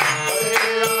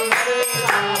 Hare Rama, Hare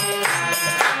Rama,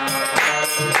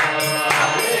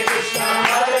 Hare Krishna,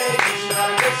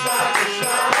 Krishna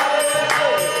Krishna, Hare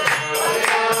Hare, Hare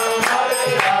Rama,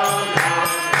 Hare Rama, Hare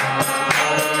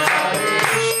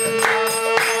Krishna, Hare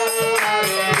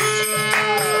Krishna,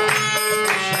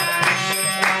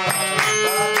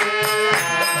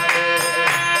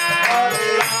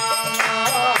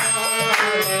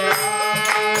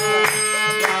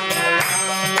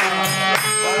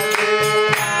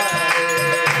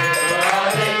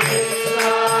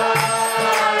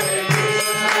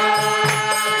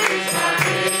 Krishna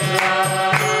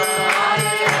Krishna,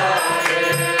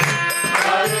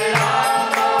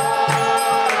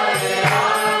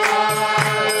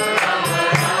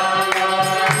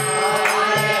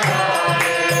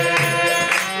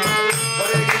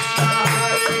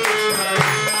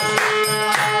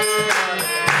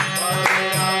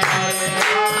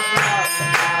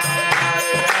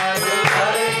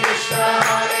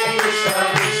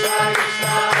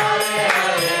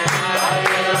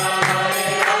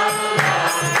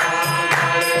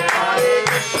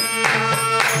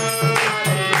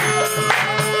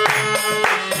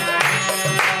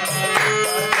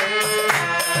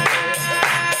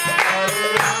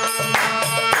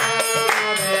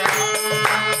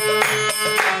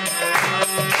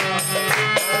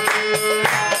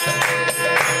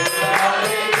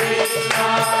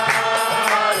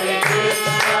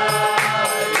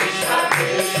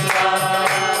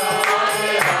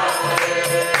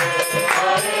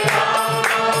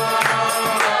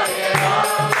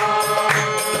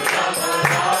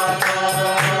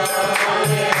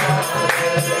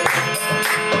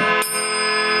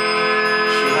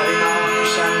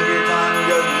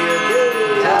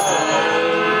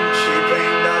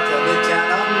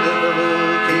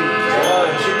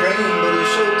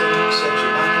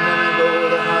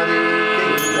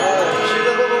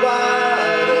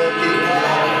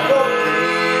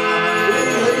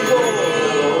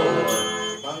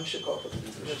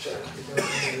 Some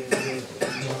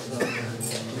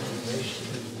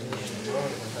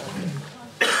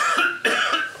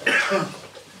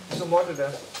water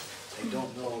there. I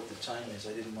don't know what the time is.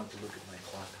 I didn't want to look at my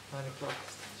clock. 9 o'clock.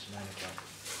 It's 9 o'clock.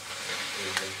 Do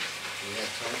we have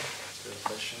time for a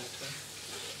question or two?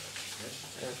 Yes?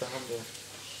 I have a humble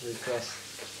request.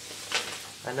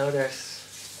 I know there's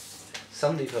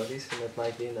some devotees, and that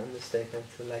might be an understatement,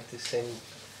 who like to sing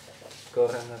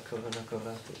Gauranga Karuna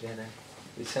Kora together.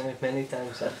 We sang it many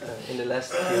times after, in the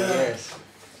last few years.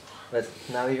 But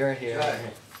now you're here. I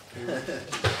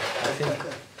think,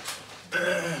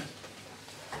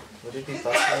 would it be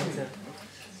possible to...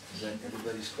 Is that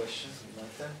everybody's question? You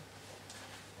like that?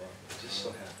 Well, it just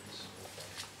so happens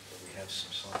that we have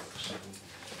some songs.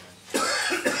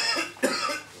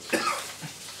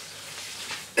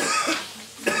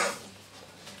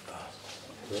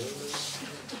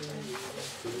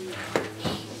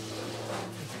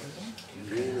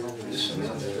 This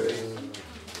one's very